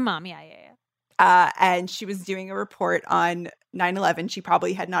mom. With the mom, yeah. And she was doing a report on 9/11. She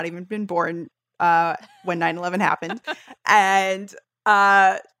probably had not even been born when 9/11 happened. And,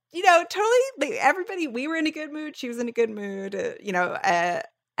 totally everybody, we were in a good mood. She was in a good mood,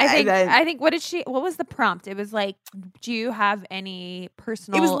 I think, what was the prompt? It was like, do you have any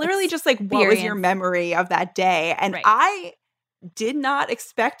personal It was literally just like, what was your memory of that day? And I did not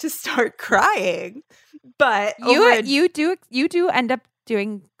expect to start crying, but you do end up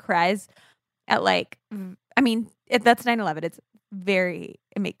doing cries at like, I mean, that's 9/11.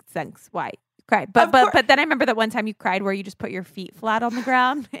 It makes sense why you cried. But then I remember that one time you cried where you just put your feet flat on the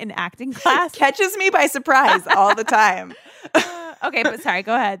ground in acting class. Catches me by surprise all the time. Okay, but sorry,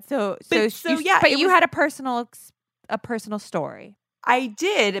 go ahead. You had a personal story. I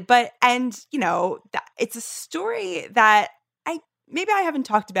did, it's a story that I haven't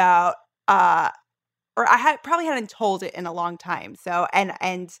talked about, or I probably hadn't told it in a long time. So,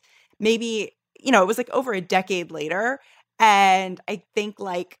 and maybe, it was like over a decade later. And I think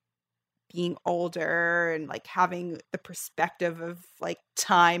like being older and like having the perspective of like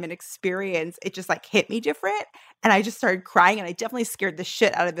time and experience, it just like hit me different. And I just started crying, and I definitely scared the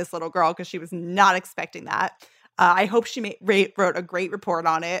shit out of this little girl because she was not expecting that. I hope she wrote a great report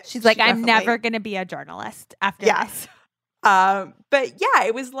on it. She's like, I'm never going to be a journalist after this. But yeah,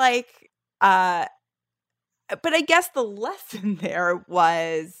 it was like, but I guess the lesson there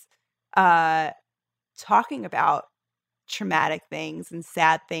was talking about traumatic things and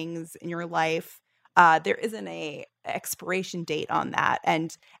sad things in your life. There isn't a expiration date on that.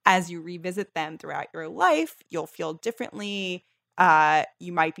 And as you revisit them throughout your life, you'll feel differently.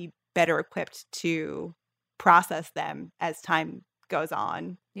 You might be better equipped to process them as time goes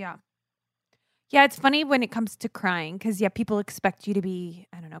on. Yeah. Yeah, it's funny when it comes to crying because, people expect you to be,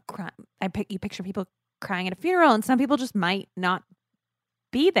 I don't know, you picture people crying at a funeral, and some people just might not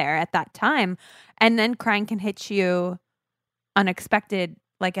be there at that time. And then crying can hit you unexpected,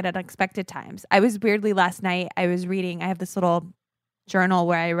 like at unexpected times. I was weirdly last night, I was reading, I have this little journal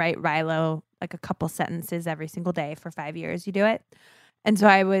where I write Rilo like a couple sentences every single day for 5 years. You do it. And so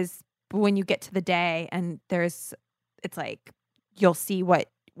when you get to the day and it's like, you'll see what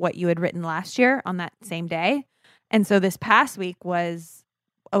you had written last year on that same day. And so this past week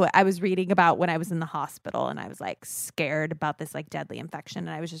I was reading about when I was in the hospital, and I was like scared about this like deadly infection.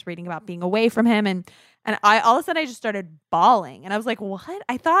 And I was just reading about being away from him. And I all of a sudden I just started bawling, and I was like, what?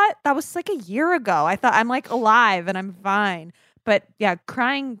 I thought that was like a year ago. I thought I'm like alive and I'm fine. But yeah,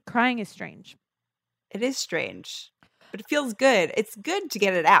 crying is strange. It is strange, but it feels good. It's good to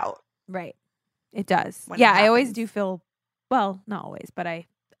get it out. Right. It does. I always do feel, well, not always, but I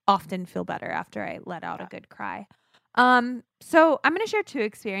often feel better after I let out a good cry. So I'm going to share 2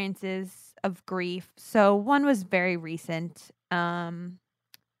 experiences of grief. So one was very recent. I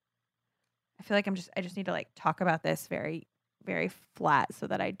feel like I just need to like talk about this very very flat so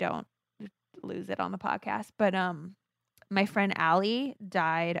that I don't lose it on the podcast. But my friend Allie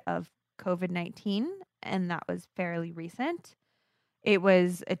died of COVID-19, and that was fairly recent. It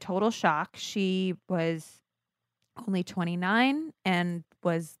was a total shock. She was only 29 and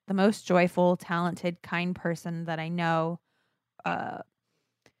was the most joyful, talented, kind person that I know.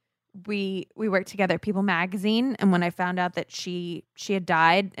 We worked together at People Magazine, and when I found out that she had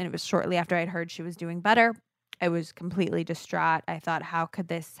died, and it was shortly after I'd heard she was doing better, I was completely distraught. I thought, how could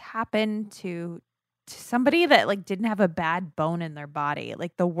this happen to somebody that like didn't have a bad bone in their body?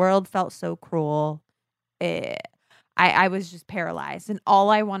 Like the world felt so cruel. I was just paralyzed, and all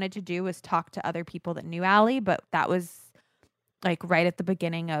I wanted to do was talk to other people that knew Allie, but that was like right at the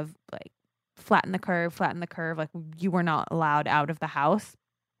beginning of like flatten the curve. Like you were not allowed out of the house.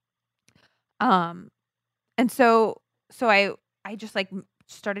 And so I just like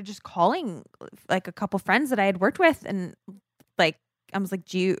started just calling like a couple friends that I had worked with, and like I was like,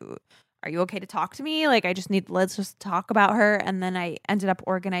 are you okay to talk to me? Like let's just talk about her. And then I ended up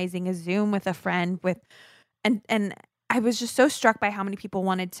organizing a Zoom with a friend and I was just so struck by how many people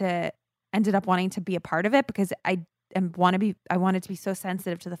ended up wanting to be a part of it, because I wanted to be so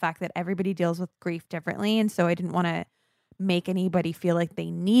sensitive to the fact that everybody deals with grief differently. And so I didn't want to make anybody feel like they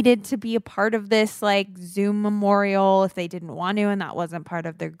needed to be a part of this like Zoom memorial if they didn't want to, and that wasn't part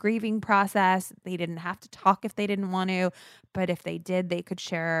of their grieving process. They didn't have to talk if they didn't want to, but if they did, they could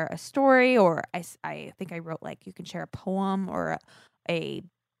share a story, or I think I wrote like you can share a poem or a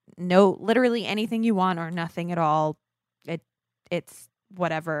note, literally anything you want or nothing at all. It's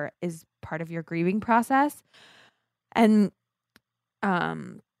whatever is part of your grieving process. And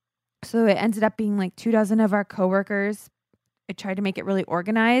so it ended up being like 24 of our coworkers. I tried to make it really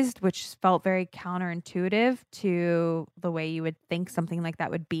organized, which felt very counterintuitive to the way you would think something like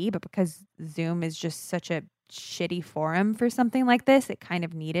that would be. But because Zoom is just such a shitty forum for something like this, it kind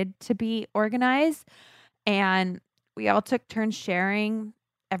of needed to be organized. And we all took turns sharing.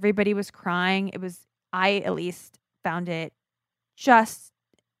 Everybody was crying. I at least found it just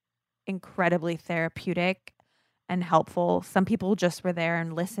incredibly therapeutic and helpful. Some people just were there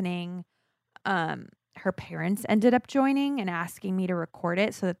and listening. Her parents ended up joining and asking me to record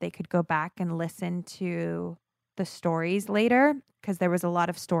it so that they could go back and listen to the stories later, because there was a lot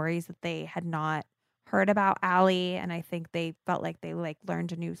of stories that they had not heard about Allie, and I think they felt like they like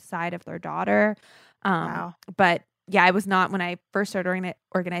learned a new side of their daughter. Wow. But yeah, I was not, when I first started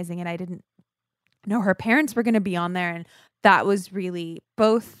organizing it, I didn't know her parents were going to be on there, and that was really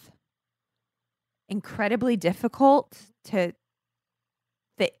both incredibly difficult to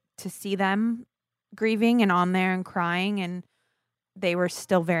see them grieving and on there and crying, and they were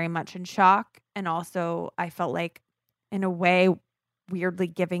still very much in shock. And also I felt like in a way weirdly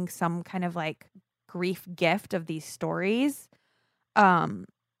giving some kind of like grief gift of these stories. And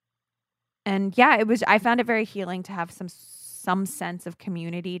yeah, I found it very healing to have some sense of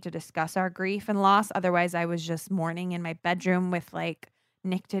community to discuss our grief and loss. Otherwise I was just mourning in my bedroom with like,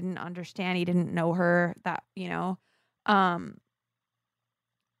 Nick didn't understand. He didn't know her, that,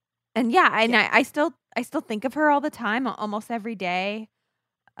 and yeah, and yeah. I still think of her all the time, almost every day.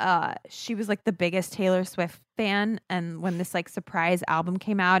 She was like the biggest Taylor Swift fan, and when this like surprise album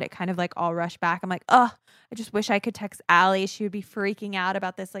came out, it kind of like all rushed back. I'm like, oh, I just wish I could text Allie. She would be freaking out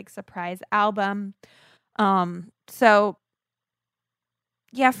about this like surprise album. So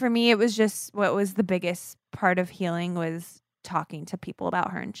yeah, for me, it was just what was the biggest part of healing was talking to people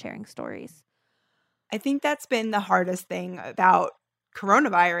about her and sharing stories. I think that's been the hardest thing about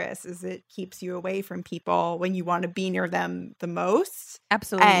coronavirus, is it keeps you away from people when you want to be near them the most.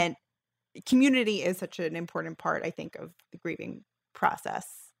 Absolutely. And community is such an important part, I think, of the grieving process.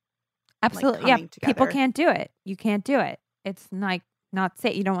 Absolutely. Like, yeah. People can't do it. You can't do it. It's like not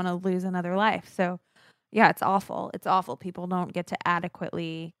safe. You don't want to lose another life. So yeah, it's awful. It's awful. People don't get to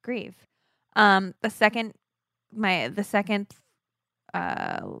adequately grieve. The second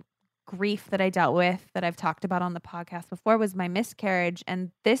grief that I dealt with that I've talked about on the podcast before was my miscarriage.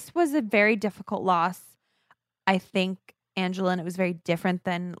 And this was a very difficult loss, I think, Angela, and it was very different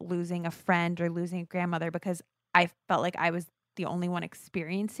than losing a friend or losing a grandmother, because I felt like I was the only one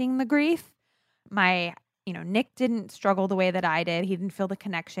experiencing the grief. Nick didn't struggle the way that I did. He didn't feel the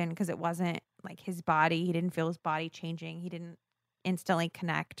connection because it wasn't like his body. He didn't feel his body changing. He didn't instantly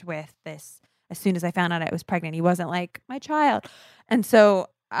connect with this. As soon as I found out I was pregnant, he wasn't like my child. And so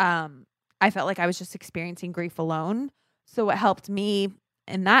I felt like I was just experiencing grief alone. So what helped me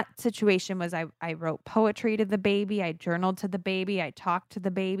in that situation was I wrote poetry to the baby. I journaled to the baby. I talked to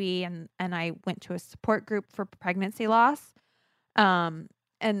the baby, and I went to a support group for pregnancy loss.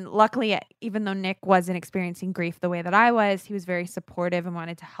 And luckily, even though Nick wasn't experiencing grief the way that I was, he was very supportive and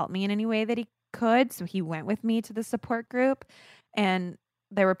wanted to help me in any way that he could. So he went with me to the support group. And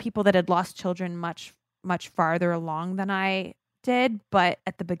there were people that had lost children much, much farther along than I did. But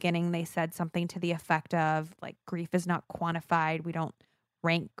at the beginning, they said something to the effect of, like, grief is not quantified. We don't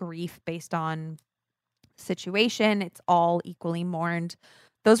rank grief based on situation. It's all equally mourned.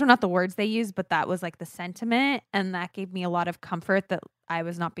 Those were not the words they used, but that was like the sentiment. And that gave me a lot of comfort that I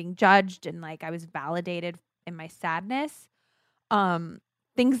was not being judged and like I was validated in my sadness.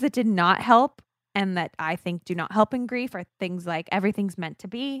 Things that did not help and that I think do not help in grief are things like everything's meant to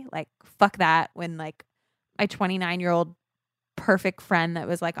be. Like, fuck that. When like my 29-year-old perfect friend that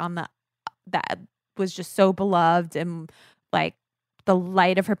was like that was just so beloved and like the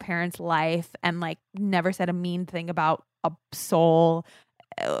light of her parents' life and like never said a mean thing about a soul,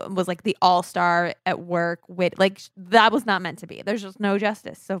 was like the all-star at work with, like, that was not meant to be. There's just no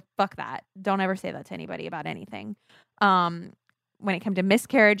justice. So fuck that. Don't ever say that to anybody about anything. When it came to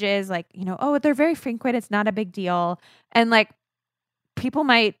miscarriages, like, you know, oh, they're very frequent. It's not a big deal. And like people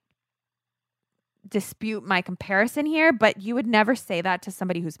might dispute my comparison here, but you would never say that to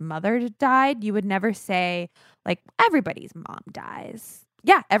somebody whose mother died. You would never say like everybody's mom dies.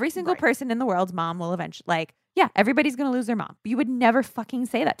 Yeah, every single person in the world's mom will eventually, like, yeah, everybody's going to lose their mom. You would never fucking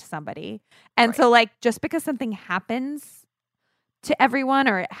say that to somebody. And so like just because something happens to everyone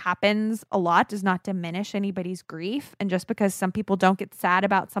or it happens a lot does not diminish anybody's grief. And just because some people don't get sad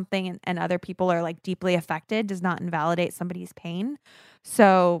about something and other people are like deeply affected does not invalidate somebody's pain.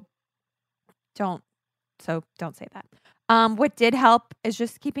 So don't say that. What did help is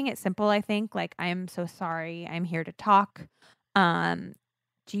just keeping it simple, I think. Like, I'm so sorry. I'm here to talk.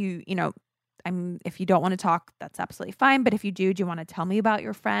 If you don't want to talk, that's absolutely fine. But if you do you want to tell me about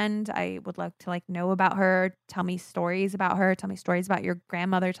your friend? I would love to like know about her. Tell me stories about her. Tell me stories about your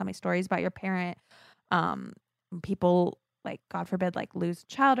grandmother. Tell me stories about your parent. People, like, God forbid, like lose a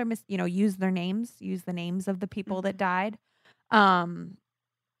child or use their names, use the names of the people that died. And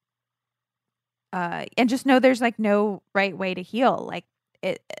just know there's like no right way to heal. Like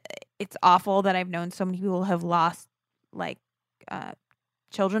it's awful that I've known so many people have lost like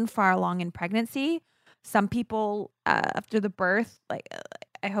children far along in pregnancy. Some people after the birth, like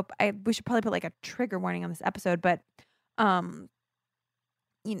we should probably put like a trigger warning on this episode, but some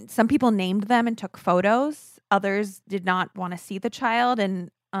people named them and took photos. Others did not want to see the child and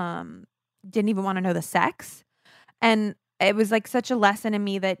didn't even want to know the sex. And it was like such a lesson in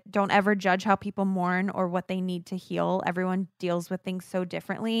me that don't ever judge how people mourn or what they need to heal. Everyone deals with things so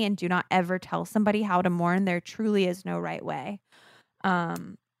differently, and do not ever tell somebody how to mourn. There truly is no right way. I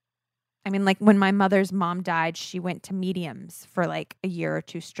mean, like when my mother's mom died, she went to mediums for like a year or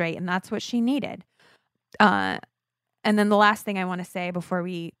two straight, and that's what she needed. And then the last thing I want to say before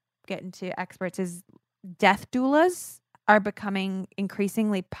we get into experts is death doulas are becoming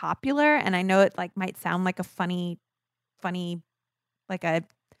increasingly popular. And I know it like might sound like a funny like a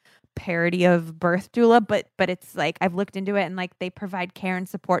parody of birth doula, but it's like I've looked into it and like they provide care and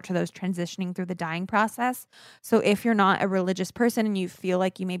support to those transitioning through the dying process. So if you're not a religious person and you feel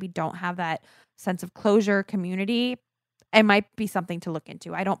like you maybe don't have that sense of closure, community, it might be something to look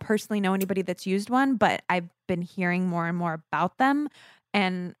into. I don't personally know anybody that's used one, but I've been hearing more and more about them.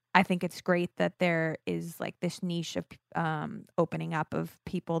 And I think it's great that there is like this niche of opening up of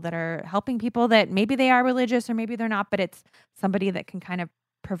people that are helping people that maybe they are religious or maybe they're not, but it's somebody that can kind of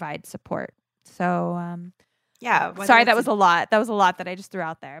provide support. So, sorry, that was a lot. That was a lot that I just threw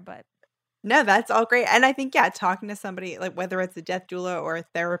out there, but no, that's all great. And I think, talking to somebody, like whether it's a death doula or a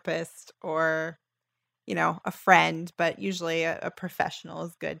therapist or, a friend, but usually a professional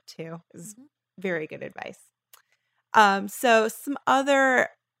is good too, is very good advice. So some other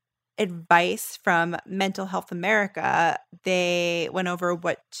advice from Mental Health America, they went over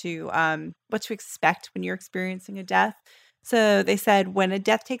what to expect when you're experiencing a death. So they said when a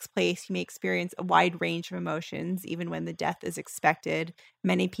death takes place, you may experience a wide range of emotions, even when the death is expected.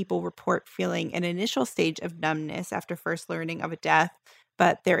 Many people report feeling an initial stage of numbness after first learning of a death,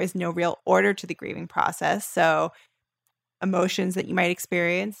 but there is no real order to the grieving process. So emotions that you might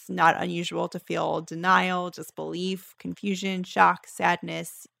experience, not unusual to feel denial, disbelief, confusion, shock,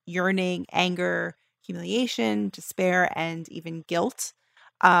 sadness, yearning, anger, humiliation, despair, and even guilt.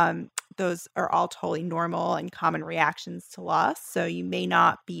 Those are all totally normal and common reactions to loss. So you may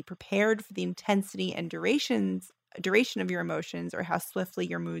not be prepared for the intensity and duration of your emotions or how swiftly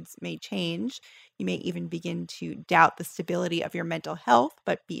your moods may change. You may even begin to doubt the stability of your mental health,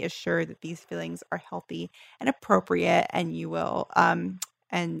 but be assured that these feelings are healthy and appropriate, and you will come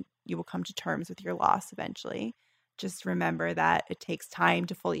to terms with your loss eventually. just remember that it takes time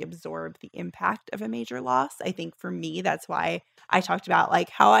to fully absorb the impact of a major loss. I think for me, that's why I talked about like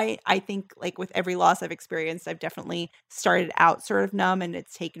how I think like with every loss I've experienced, I've definitely started out sort of numb, and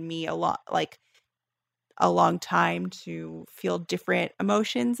it's taken me a long time to feel different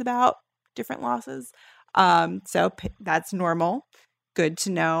emotions about different losses. So that's normal. Good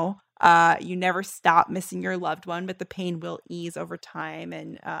to know. You never stop missing your loved one, but the pain will ease over time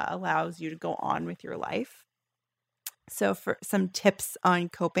and allows you to go on with your life. So for some tips on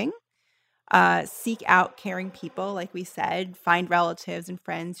coping, seek out caring people, like we said, find relatives and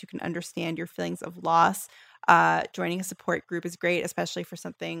friends who can understand your feelings of loss. Joining a support group is great, especially for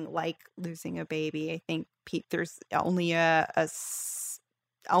something like losing a baby. I think there's only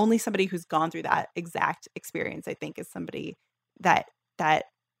only somebody who's gone through that exact experience, I think, is somebody that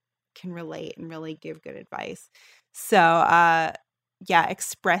can relate and really give good advice. So,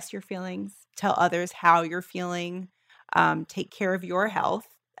 express your feelings, tell others how you're feeling, take care of your health.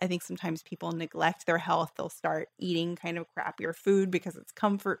 I think sometimes people neglect their health. They'll start eating kind of crappier food because it's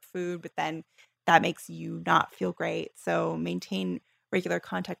comfort food, but then that makes you not feel great. So maintain regular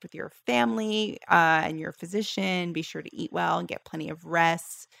contact with your family and your physician. Be sure to eat well and get plenty of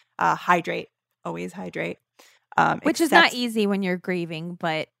rest. Hydrate, always hydrate. Which is not easy when you're grieving,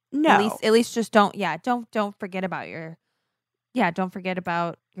 but no, at least just don't forget about don't forget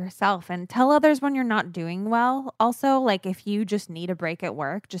about yourself, and tell others when you're not doing well. Also, like if you just need a break at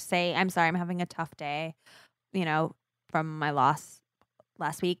work, just say, I'm sorry, I'm having a tough day, from my loss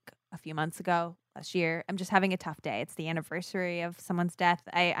last week, a few months ago, last year. I'm just having a tough day. It's the anniversary of someone's death.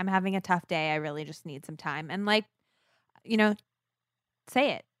 I'm having a tough day. I really just need some time. And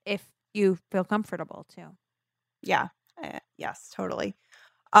say it if you feel comfortable too. Yeah. Yes, totally.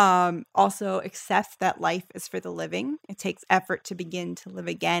 Also accept that life is for the living. It takes effort to begin to live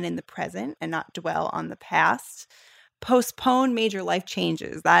again in the present and not dwell on the past. Postpone major life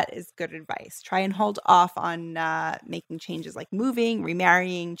changes. That is good advice. Try and hold off on making changes like moving,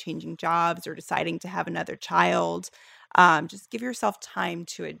 remarrying, changing jobs, or deciding to have another child. Just give yourself time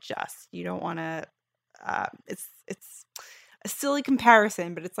to adjust. You don't want to, it's a silly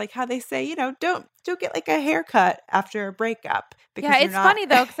comparison, but it's like how they say, don't get like a haircut after a breakup. Because it's funny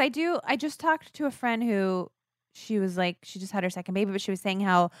though, because I just talked to a friend who she was like, she just had her second baby, but she was saying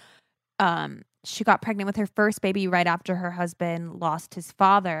how she got pregnant with her first baby right after her husband lost his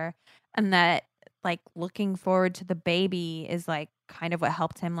father, and that like looking forward to the baby is like kind of what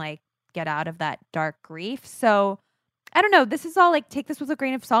helped him like get out of that dark grief. So I don't know. This is all like, take this with a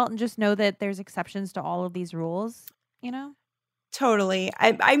grain of salt and just know that there's exceptions to all of these rules, Totally.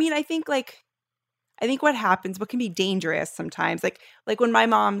 I mean, I think what happens, what can be dangerous sometimes, like when my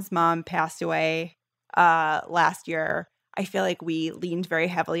mom's mom passed away last year, I feel like we leaned very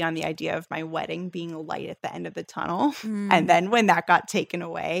heavily on the idea of my wedding being a light at the end of the tunnel. And then when that got taken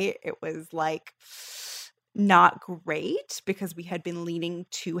away, it was like not great because we had been leaning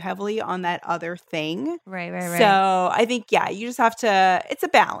too heavily on that other thing. Right. So I think, you just have to, it's a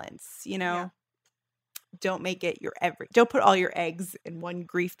balance, Yeah. Don't make it don't put all your eggs in one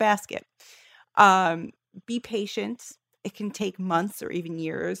grief basket. Be patient. It can take months or even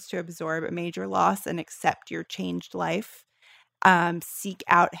years to absorb a major loss and accept your changed life. Seek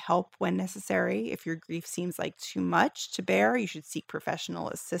out help when necessary. If your grief seems like too much to bear, you should seek professional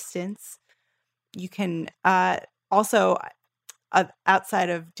assistance. You can also, outside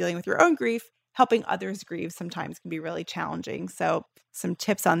of dealing with your own grief, helping others grieve sometimes can be really challenging. So some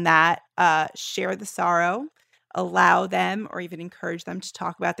tips on that: share the sorrow, allow them or even encourage them to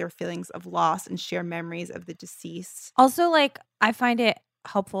talk about their feelings of loss and share memories of the deceased. Also, like, I find it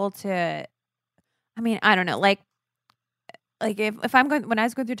helpful to, I mean, I don't know, like if I'm when I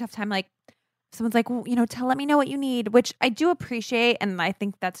was going through a tough time, like someone's like, well, let me know what you need, which I do appreciate. And I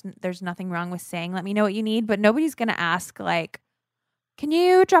think there's nothing wrong with saying, let me know what you need, but nobody's going to ask like, can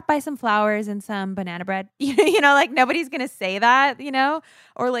you drop by some flowers and some banana bread? Like nobody's going to say that,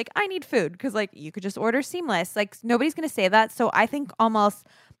 or like, I need food. Cause like you could just order Seamless. Like nobody's going to say that. So I think almost,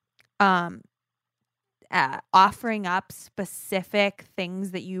 offering up specific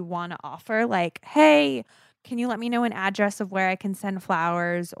things that you want to offer, like, hey, can you let me know an address of where I can send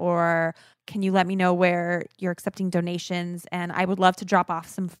flowers? Or can you let me know where you're accepting donations? And I would love to drop off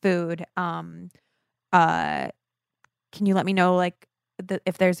some food. Can you let me know like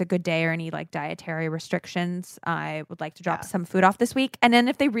if there's a good day or any like dietary restrictions? I would like to drop some food off this week. And then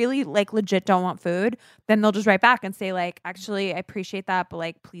if they really like legit don't want food, then they'll just write back and say like, actually, I appreciate that, but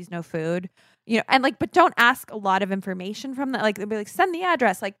like, please no food. And like, but don't ask a lot of information from that. Like, they'll be like, send the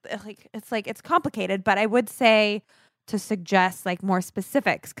address. Like it's complicated, but I would say to suggest like more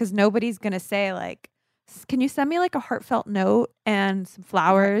specifics, because nobody's going to say like, can you send me like a heartfelt note and some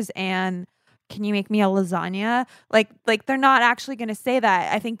flowers and can you make me a lasagna? Like they're not actually going to say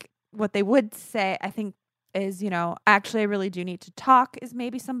that. I think what they would say, is, actually I really do need to talk is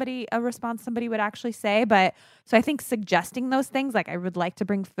maybe a response somebody would actually say. But so I think suggesting those things, like I would like to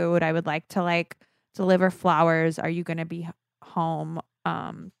bring food. I would like to like deliver flowers. Are you going to be home?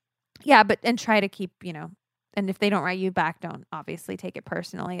 And try to keep, and if they don't write you back, don't obviously take it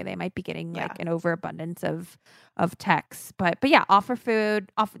personally. They might be getting like an overabundance of texts, but yeah, offer food,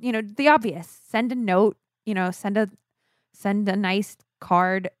 the obvious, send a note, send a nice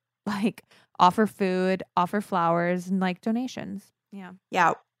card, like offer food, offer flowers and like donations. Yeah.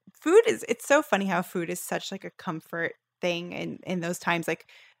 Yeah. It's so funny how food is such like a comfort thing in those times. Like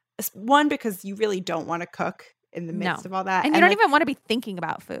one, because you really don't want to cook in the midst of all that. And you don't even want to be thinking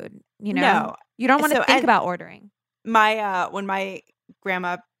about food, No. You don't want to think about ordering. When my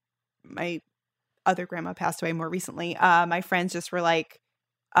other grandma passed away more recently, my friends just were like,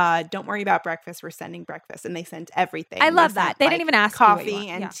 don't worry about breakfast. We're sending breakfast. And they sent everything. I love that. They didn't even ask coffee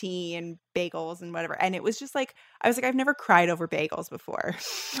and tea and bagels and whatever. And it was just like, I was like, I've never cried over bagels before.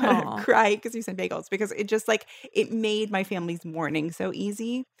 Cry because you sent bagels, because it just like, it made my family's morning so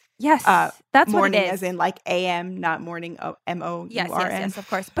easy. Yes, that's morning what it is. As in like AM, not morning. MOURN. Yes, of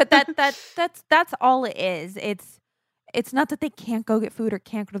course. But that's all it is. It's not that they can't go get food or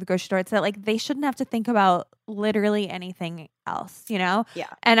can't go to the grocery store. It's that like they shouldn't have to think about literally anything else, Yeah.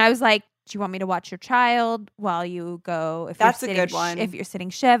 And I was like, do you want me to watch your child while you go? That's a good one. If you're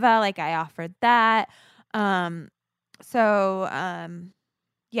sitting Shiva, like I offered that. And this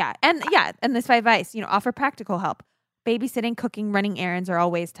advice, offer practical help. Babysitting, cooking, running errands are all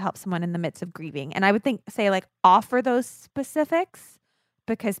ways to help someone in the midst of grieving. And I would say like offer those specifics,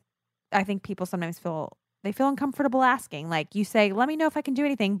 because I think people sometimes feel uncomfortable asking. Like you say, let me know if I can do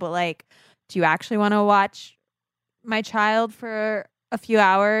anything, but like, do you actually want to watch my child for a few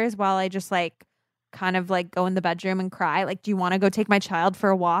hours while I just like kind of like go in the bedroom and cry? Like, do you want to go take my child for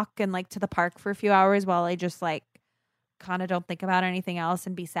a walk and like to the park for a few hours while I just like kind of don't think about anything else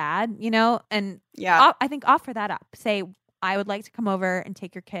and be sad, And I think offer that up. Say, I would like to come over and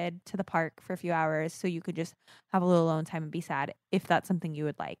take your kid to the park for a few hours so you could just have a little alone time and be sad, if that's something you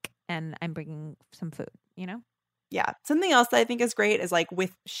would like. And I'm bringing some food, Yeah. Something else that I think is great is like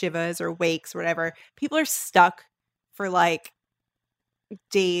with Shivas or wakes or whatever, people are stuck for like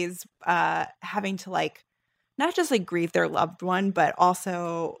days having to like not just like grieve their loved one, but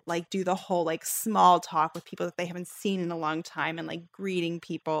also like do the whole like small talk with people that they haven't seen in a long time and like greeting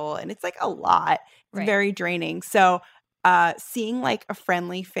people. And it's like a lot. It's very draining. So seeing like a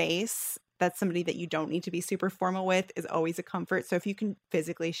friendly face that's somebody that you don't need to be super formal with is always a comfort. So if you can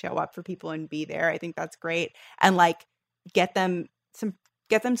physically show up for people and be there, I think that's great. And like get them to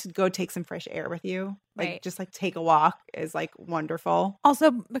go take some fresh air with you. Like just like take a walk is like wonderful.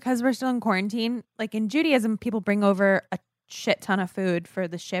 Also, because we're still in quarantine, like in Judaism, people bring over a shit ton of food for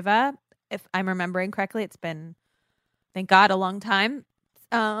the Shiva. If I'm remembering correctly, it's been, thank God, a long time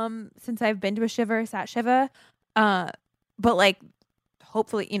since I've been to a Shiva or sat Shiva. But like,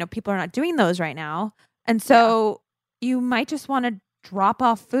 hopefully, people are not doing those right now. And so you might just want to drop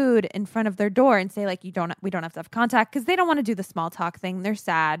off food in front of their door and say like, we don't have to have contact, because they don't want to do the small talk thing. They're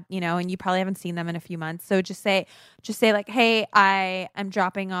sad, and you probably haven't seen them in a few months. So just say like, hey, I am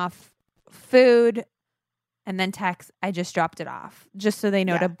dropping off food, and then text, I just dropped it off, just so they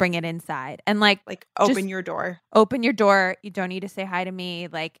know to bring it inside. And like open your door. Open your door. You don't need to say hi to me.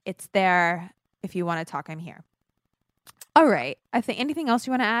 Like, it's there. If you want to talk, I'm here. All right. I think anything else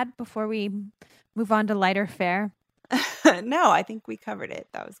you want to add before we move on to lighter fare? No, I think we covered it.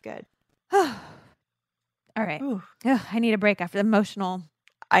 That was good. All right. I need a break after the emotional.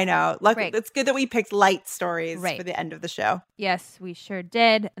 I know. Luckily, it's good that we picked light stories for the end of the show. Yes, we sure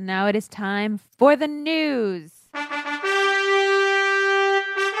did. Now it is time for the news.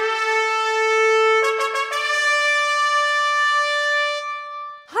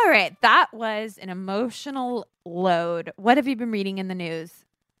 All right. That was an emotional load. What have you been reading in the news?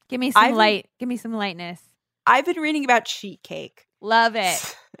 Give me some lightness. I've been reading about sheet cake. Love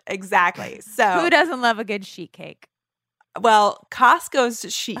it. Exactly. So who doesn't love a good sheet cake? Well,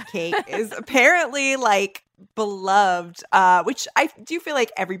 Costco's sheet cake is apparently like beloved, which I do feel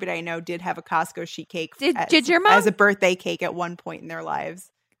like everybody I know did have a Costco sheet cake did your mom? As a birthday cake at one point in their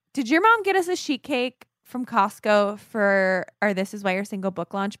lives. Did your mom get us a sheet cake from Costco for our This Is Why You're Single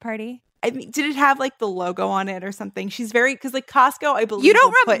book launch party? I mean, did it have like the logo on it or something? She's very, because like Costco, I believe. You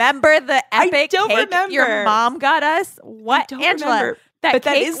don't remember the epic cake remember. your mom got us? What, I don't Angela? remember. That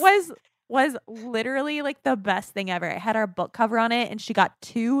cake was was literally like the best thing ever. It had our book cover on it, and she got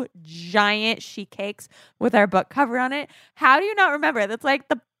 2 giant sheet cakes with our book cover on it. How do you not remember? That's like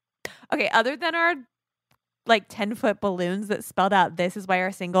okay, other than our like 10-foot balloons that spelled out "This is why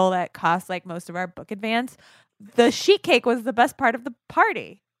our single" that cost like most of our book advance, the sheet cake was the best part of the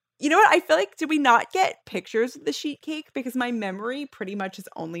party. You know what? I feel like, did we not get pictures of the sheet cake? Because my memory pretty much is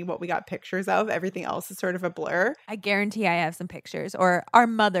only what we got pictures of. Everything else is sort of a blur. I guarantee I have some pictures, or our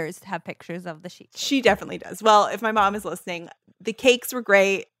mothers have pictures of the sheet cake. She definitely does. Well, if my mom is listening, the cakes were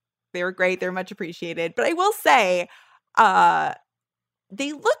great. They were great. They're much appreciated. But I will say,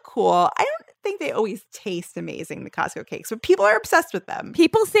 they look cool. I don't think they always taste amazing, the Costco cakes, but people are obsessed with them.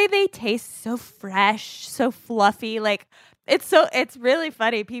 People say they taste so fresh, so fluffy. Like, it's really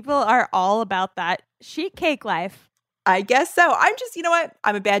funny. People are all about that sheet cake life. I guess so. I'm just, you know what?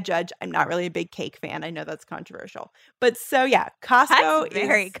 I'm a bad judge. I'm not really a big cake fan. I know that's controversial. But so yeah, Costco That's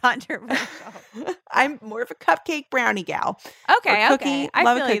very controversial. I'm more of a cupcake brownie gal. Okay, Or cookie. okay. I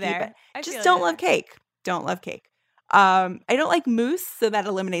Love a feel cookie, you there. but just don't love cake. Don't love cake. I don't like mousse, so that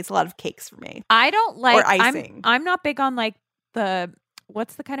eliminates a lot of cakes for me. I don't like Or icing. I'm not big on like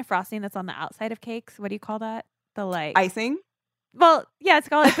what's the kind of frosting that's on the outside of cakes? What do you call that? The like Icing? Well, yeah, it's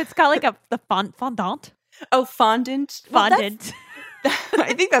got like the fondant. Oh, fondant. Well, Fondant.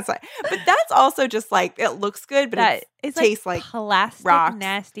 I think that's right. But that's also just like, it looks good, but That it is tastes like plastic, rocks.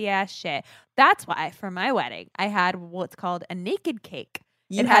 nasty ass shit. That's why for my wedding I had what's called a naked cake.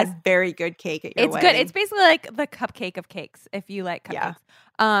 you it had has- very good cake at your It's wedding. good. It's basically like the cupcake of cakes, if you like cupcakes.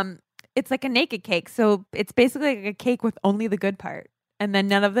 Yeah. It's like a naked cake, so it's basically like a cake with only the good part, and then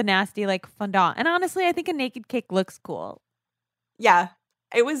none of the nasty like fondant. And honestly, I think a naked cake looks cool. Yeah.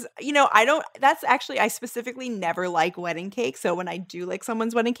 It was, I specifically never like wedding cake. So when I do like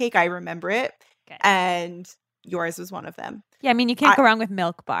someone's wedding cake, I remember it. Good. And yours was one of them. Yeah, I mean, you can't go wrong with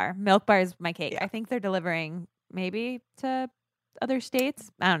Milk Bar. Milk Bar is my cake. Yeah. I think they're delivering maybe to other states.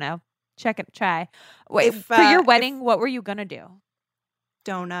 I don't know. Try. Wait, for your wedding, what were you gonna do?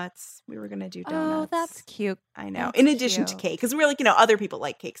 Donuts. We were going to do donuts. Oh, that's cute. I know. That's In addition to cute. cake. Because we were like, other people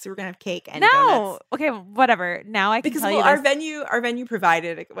like cake. So we're going to have cake and donuts. Okay, whatever. Now I can Because tell you our this. venue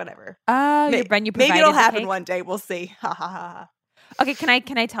provided it, whatever. Oh, May- your venue Maybe provided it'll the happen cake? one day. We'll see. Ha ha ha. Okay, can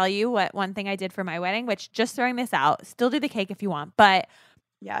I tell you what one thing I did for my wedding? Which, just throwing this out, still do the cake if you want, but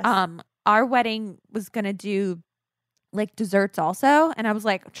Yes. our wedding was gonna do like desserts also, and I was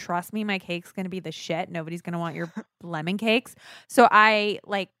like, trust me, my cake's gonna be the shit. Nobody's gonna want your lemon cakes. So I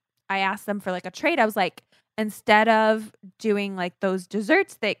asked them for like a trade. I was like, instead of doing like those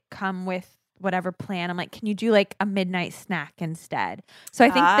desserts that come with whatever plan, I'm like, can you do like a midnight snack instead? So I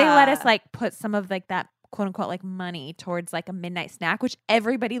think they let us like put some of like that quote unquote like money towards like a midnight snack, which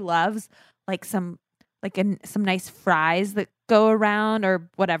everybody loves, like some nice fries that go around or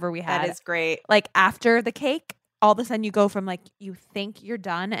whatever we had. That is great. Like after the cake, all of a sudden you go from like you think you're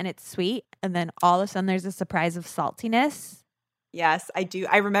done and it's sweet, and then all of a sudden there's a surprise of saltiness. Yes, I do.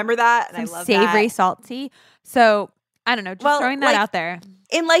 I remember that, and Some I love savory, that. salty. So I don't know, just throwing that like, out there.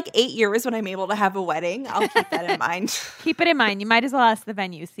 In like 8 years, when I'm able to have a wedding, I'll keep that in mind. Keep it in mind. You might as well ask the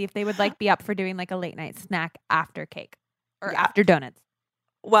venue, see if they would like be up for doing like a late night snack after cake or Yeah. after donuts.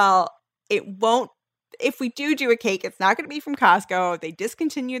 Well, it won't. If we do a cake, it's not going to be from Costco. They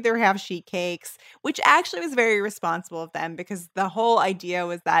discontinued their half sheet cakes, which actually was very responsible of them, because the whole idea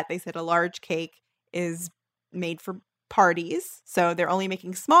was that they said a large cake is made for parties, so they're only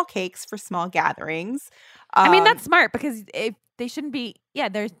making small cakes for small gatherings. I mean, that's smart, because if they shouldn't be,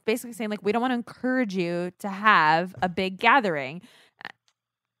 they're basically saying like, we don't want to encourage you to have a big gathering.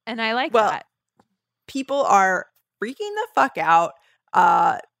 And I like that. People are freaking the fuck out.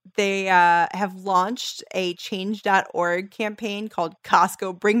 They have launched a change.org campaign called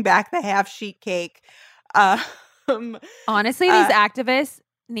Costco Bring Back the Half Sheet Cake. Honestly, these activists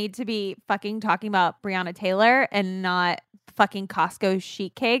need to be fucking talking about Breonna Taylor and not fucking Costco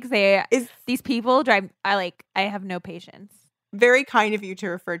sheet cakes. These people drive. I have no patience. Very kind of you to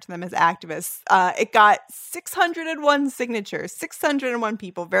refer to them as activists. It got 601 signatures, 601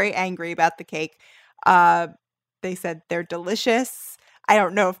 people very angry about the cake. They said they're delicious. I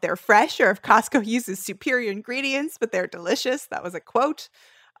don't know if they're fresh or if Costco uses superior ingredients, but they're delicious. That was a quote.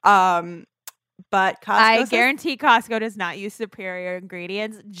 But Costco I guarantee Costco does not use superior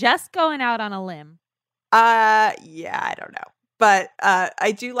ingredients. Just going out on a limb. Yeah, I don't know. But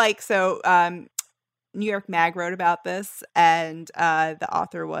I do like, New York Mag wrote about this, and the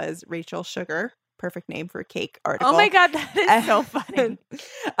author was Rachel Sugar. Perfect name for a cake article. Oh my God, that is so funny.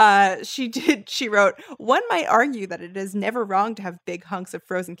 She wrote, one might argue that it is never wrong to have big hunks of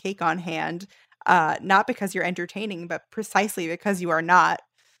frozen cake on hand, not because you're entertaining, but precisely because you are not.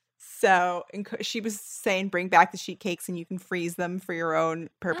 So she was saying bring back the sheet cakes and you can freeze them for your own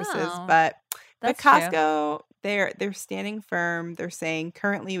purposes. Oh, But that's true. Costco, they're standing firm. They're saying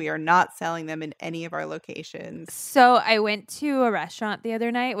currently we are not selling them in any of our locations. So I went to a restaurant the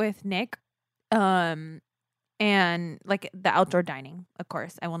other night with Nick, and like the outdoor dining, of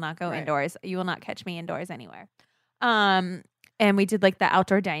course. I will not go Right. indoors. You will not catch me indoors anywhere. And we did like the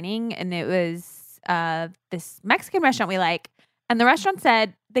outdoor dining, and it was this Mexican restaurant we like. And the restaurant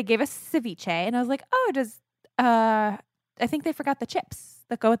said they gave us ceviche, and I was like, oh, I think they forgot the chips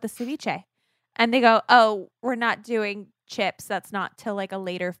that go with the ceviche. And they go, oh, we're not doing chips. That's not till like a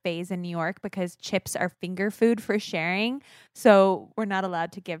later phase in New York because chips are finger food for sharing. So we're not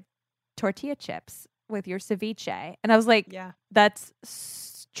allowed to give tortilla chips with your ceviche. And I was like, Yeah. that's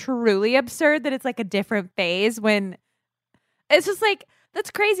truly absurd that it's like a different phase when it's just like, that's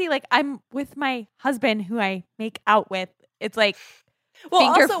crazy. Like I'm with my husband who I make out with. It's like, Well,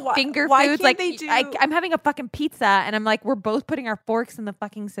 finger also, finger why foods. can't Like they do? I'm having a fucking pizza, and I'm like, we're both putting our forks in the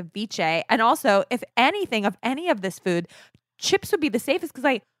fucking ceviche. And also, if anything of any of this food, chips would be the safest because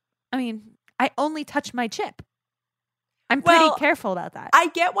I mean, I only touch my chip. I'm pretty Well, careful about that. I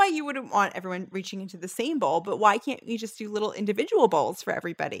get why you wouldn't want everyone reaching into the same bowl, but why can't we just do little individual bowls for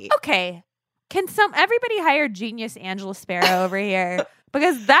everybody? Okay, can everybody hire genius Angela Sparrow over here?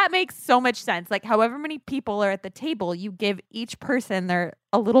 Because that makes so much sense. Like, however many people are at the table, you give each person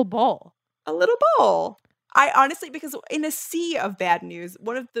a little bowl. A little bowl. I honestly, because in a sea of bad news,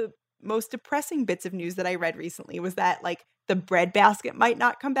 one of the most depressing bits of news that I read recently was that like the bread basket might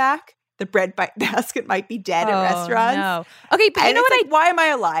not come back. The bread basket might be dead at restaurants. No. Okay, but you And know it's what? like, why am I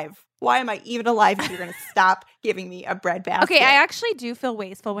alive? Why am I even alive if you're going to stop giving me a bread basket? Okay, I actually do feel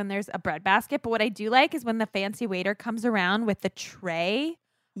wasteful when there's a bread basket, but what I do like is when the fancy waiter comes around with the tray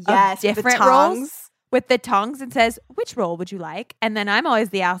yes, of different the tongs. rolls with the tongs and says, which roll would you like? And then I'm always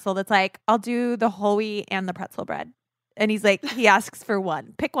the asshole that's like, I'll do the whole wheat and the pretzel bread. And he's like, he asks for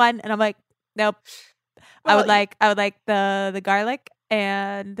one. Pick one. And I'm like, nope. I would like the garlic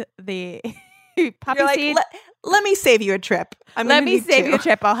and the poppy You're like, seed. let me save you a trip. Let me save you a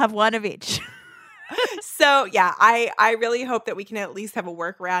trip. I'll have one of each. So yeah, I really hope that we can at least have a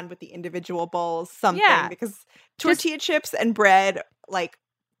workaround with the individual bowls, something, Yeah. because tortilla chips and bread, like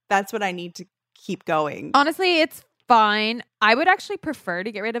that's what I need to keep going. Honestly, it's fine. I would actually prefer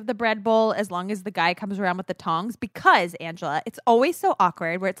to get rid of the bread bowl as long as the guy comes around with the tongs because, Angela, it's always so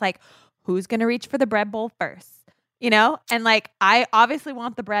awkward where it's like, who's going to reach for the bread bowl first? You know? And like, I obviously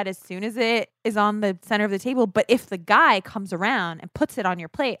want the bread as soon as it is on the center of the table. But if the guy comes around and puts it on your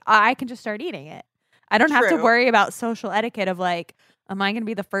plate, I can just start eating it. I don't have to True. worry about social etiquette of like, am I going to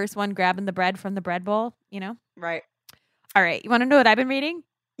be the first one grabbing the bread from the bread bowl? You know? Right. All right. You want to know what I've been reading?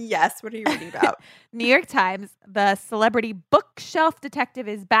 Yes. What are you reading about? New York Times, the celebrity bookshelf detective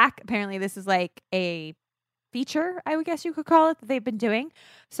is back. Apparently, this is like a feature, I would guess you could call it, that they've been doing.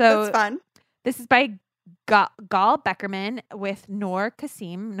 So That's fun. this is by Gal Beckerman with Noor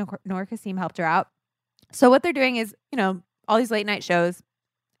Kasim. Noor Kasim helped her out. So what they're doing is, you know, all these late night shows,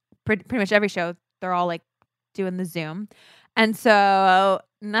 pretty much every show, they're all like doing the Zoom. And so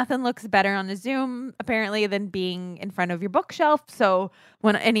nothing looks better on a Zoom, apparently, than being in front of your bookshelf. So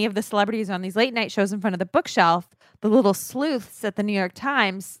when any of the celebrities are on these late night shows in front of the bookshelf, the little sleuths at the New York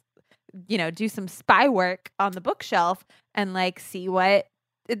Times, you know, do some spy work on the bookshelf and like see what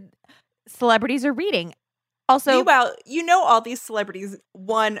celebrities are reading. Also, meanwhile, you know, all these celebrities,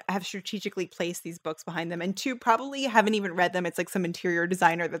 one, have strategically placed these books behind them, and two, probably haven't even read them. It's like some interior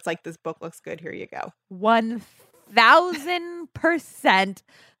designer that's like, this book looks good. Here you go. 1000%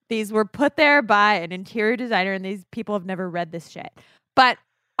 these were put there by an interior designer, and these people have never read this shit. But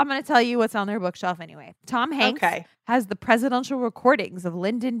I'm going to tell you what's on their bookshelf anyway. Tom Hanks has the presidential recordings of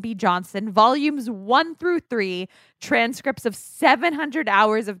Lyndon B. Johnson, volumes 1 through 3, transcripts of 700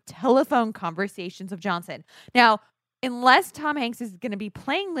 hours of telephone conversations of Johnson. Now, unless Tom Hanks is going to be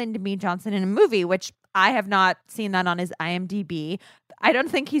playing Lyndon B. Johnson in a movie, which I have not seen that on his IMDb, I don't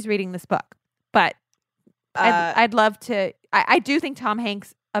think he's reading this book. But I'd love to. I do think Tom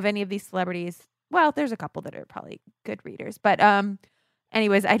Hanks, of any of these celebrities, well, there's a couple that are probably good readers, but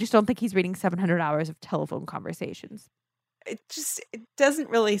anyways, I just don't think he's reading 700 hours of telephone conversations. It doesn't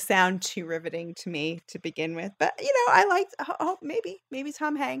really sound too riveting to me to begin with. But, you know, I liked, maybe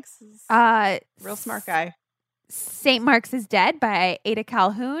Tom Hanks is a real smart guy. St. Mark's is Dead by Ada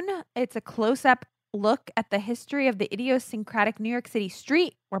Calhoun. It's a close-up look at the history of the idiosyncratic New York City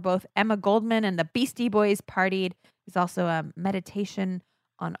street where both Emma Goldman and the Beastie Boys partied. It's also a meditation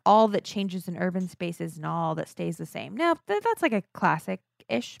on all that changes in urban spaces and all that stays the same. Now, that's like a classic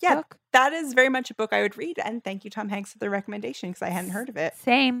ish Yeah, book. that is very much a book I would read. And thank you, Tom Hanks, for the recommendation because I hadn't heard of it.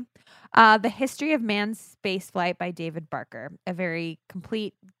 Same. The History of Man's Spaceflight by David Barker, a very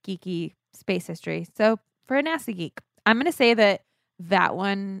complete geeky space history. So for a NASA geek, I'm going to say that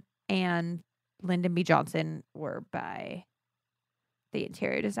one and Lyndon B. Johnson were by the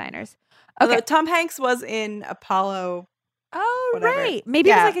interior designers. Okay. Although Tom Hanks was in Apollo. Oh, whatever. right. Maybe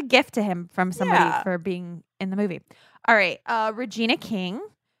it was like a gift to him from somebody Yeah. for being in the movie. All right. Regina King,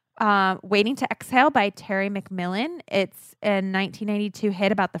 Waiting to Exhale by Terry McMillan. It's a 1992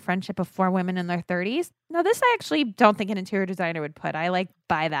 hit about the friendship of four women in their 30s. Now, this I actually don't think an interior designer would put. I like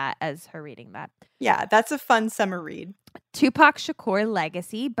buy that as her reading that. Yeah, that's a fun summer read. Tupac Shakur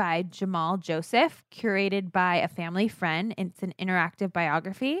Legacy by Jamal Joseph, curated by a family friend. It's an interactive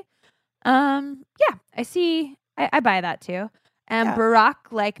biography. Yeah, I buy that too. And Yeah.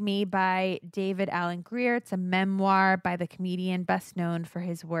 Barack Like Me by David Alan Grier. It's a memoir by the comedian best known for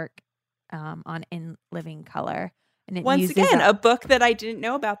his work on In Living Color. And it Once uses again, a book that I didn't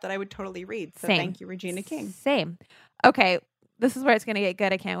know about that I would totally read. So Same. thank you, Regina King. Same. Okay, this is where it's going to get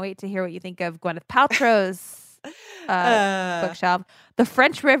good. I can't wait to hear what you think of Gwyneth Paltrow's bookshelf. The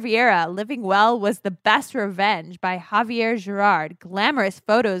French Riviera, Living Well Was the Best Revenge by Javier Girard. Glamorous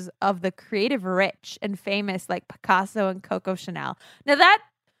photos of the creative rich and famous like Picasso and Coco Chanel. Now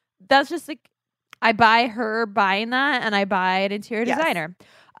that's just like, I buy her buying that and I buy an interior Yes. designer.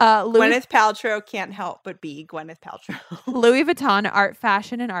 Gwyneth Paltrow can't help but be Gwyneth Paltrow. Louis Vuitton, Art,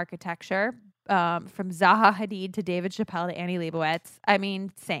 Fashion, and Architecture. From Zaha Hadid to David Chappelle to Annie Leibovitz. I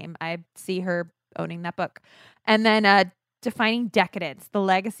mean, same. I see her owning that book. And then Defining Decadence, The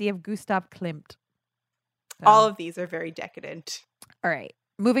Legacy of Gustav Klimt. So, All of these are very decadent. all right.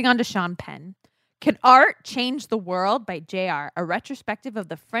 Moving on to Sean Penn. Can Art Change the World by JR, a retrospective of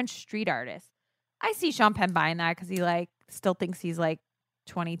the French street artist. I see Sean Penn buying that because he still thinks he's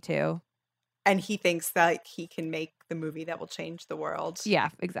 22. And he thinks that he can make the movie that will change the world. Yeah,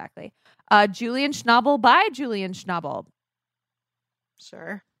 exactly. Julian Schnabel by Julian Schnabel.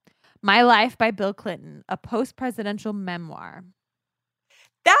 Sure. My Life by Bill Clinton, a post-presidential memoir.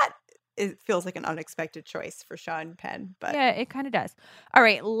 That feels like an unexpected choice for Sean Penn. But Yeah, it kind of does. All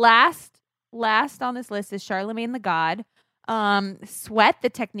right, last on this list is Charlemagne the God. Sweat the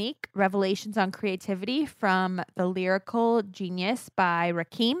Technique, Revelations on Creativity from the Lyrical Genius by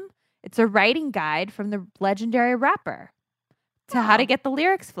Rakim. It's a writing guide from the legendary rapper to how to get the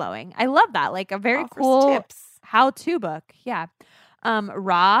lyrics flowing. I love that. Like a very offers cool tips. how-to book. Yeah.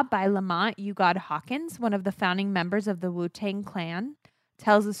 Ra by Lamont Ugod Hawkins, one of the founding members of the Wu-Tang Clan,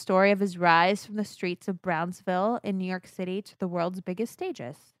 tells the story of his rise from the streets of Brownsville in New York City to the world's biggest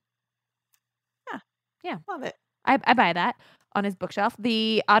stages. Yeah. Love it. I buy that on his bookshelf.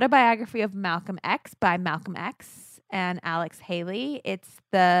 The Autobiography of Malcolm X by Malcolm X and Alex Haley. It's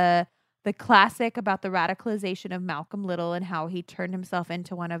the classic about the radicalization of Malcolm Little and how he turned himself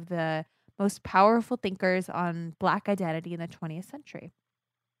into one of the most powerful thinkers on Black identity in the 20th century.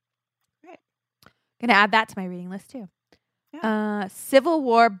 Right. Gonna add that to my reading list too. Yeah. Civil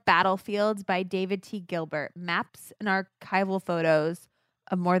War Battlefields by David T. Gilbert. Maps and archival photos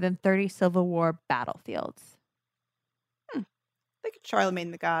of more than 30 Civil War battlefields. Like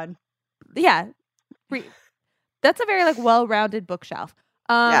Charlemagne the God. Yeah. That's a very well-rounded bookshelf.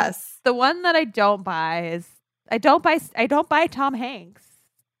 Yes. The one that I don't buy is I don't buy Tom Hanks.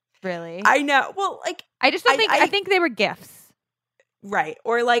 Really. I know. Well, I just don't think I think they were gifts. right.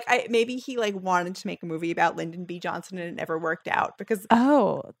 Or maybe he wanted to make a movie about Lyndon B. Johnson and it never worked out because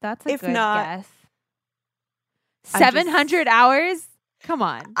Oh, that's a If good not, guess. I'm just- 700 hours? Come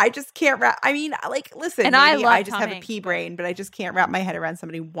on. I just can't wrap. I mean, listen, And I maybe love I just Tom have Hanks, a pea brain, but I just can't wrap my head around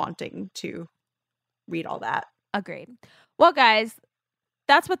somebody wanting to read all that. Agreed. Well, guys,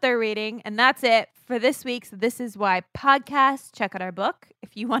 that's what they're reading, and that's it for this week's This Is Why podcast. Check out our book.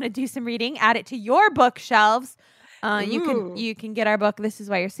 If you want to do some reading, add it to your bookshelves. You can get our book, This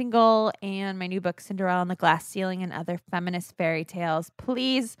Is Why You're Single, and my new book, Cinderella and the Glass Ceiling and Other Feminist Fairy Tales.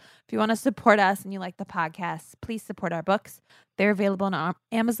 Please, if you want to support us and you like the podcast, please support our books. They're available on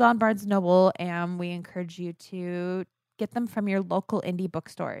Amazon, Barnes & Noble, and we encourage you to get them from your local indie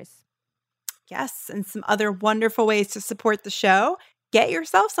bookstores. Yes, and some other wonderful ways to support the show. Get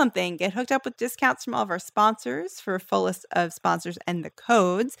yourself something. Get hooked up with discounts from all of our sponsors. For a full list of sponsors and the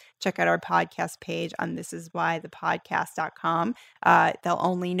codes, check out our podcast page on thisiswhythepodcast.com. They'll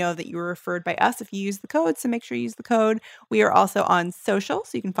only know that you were referred by us if you use the code, so make sure you use the code. We are also on social,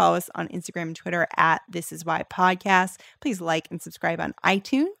 so you can follow us on Instagram and Twitter at thisiswhypodcast. Please like and subscribe on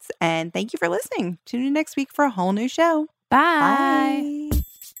iTunes, and thank you for listening. Tune in next week for a whole new show. Bye. Bye.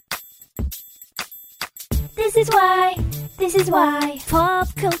 This is why. This is why. Pop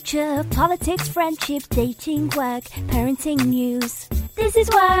culture, politics, friendship, dating, work, parenting news. This is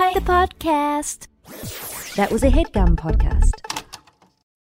why. The podcast. That was a HeadGum podcast.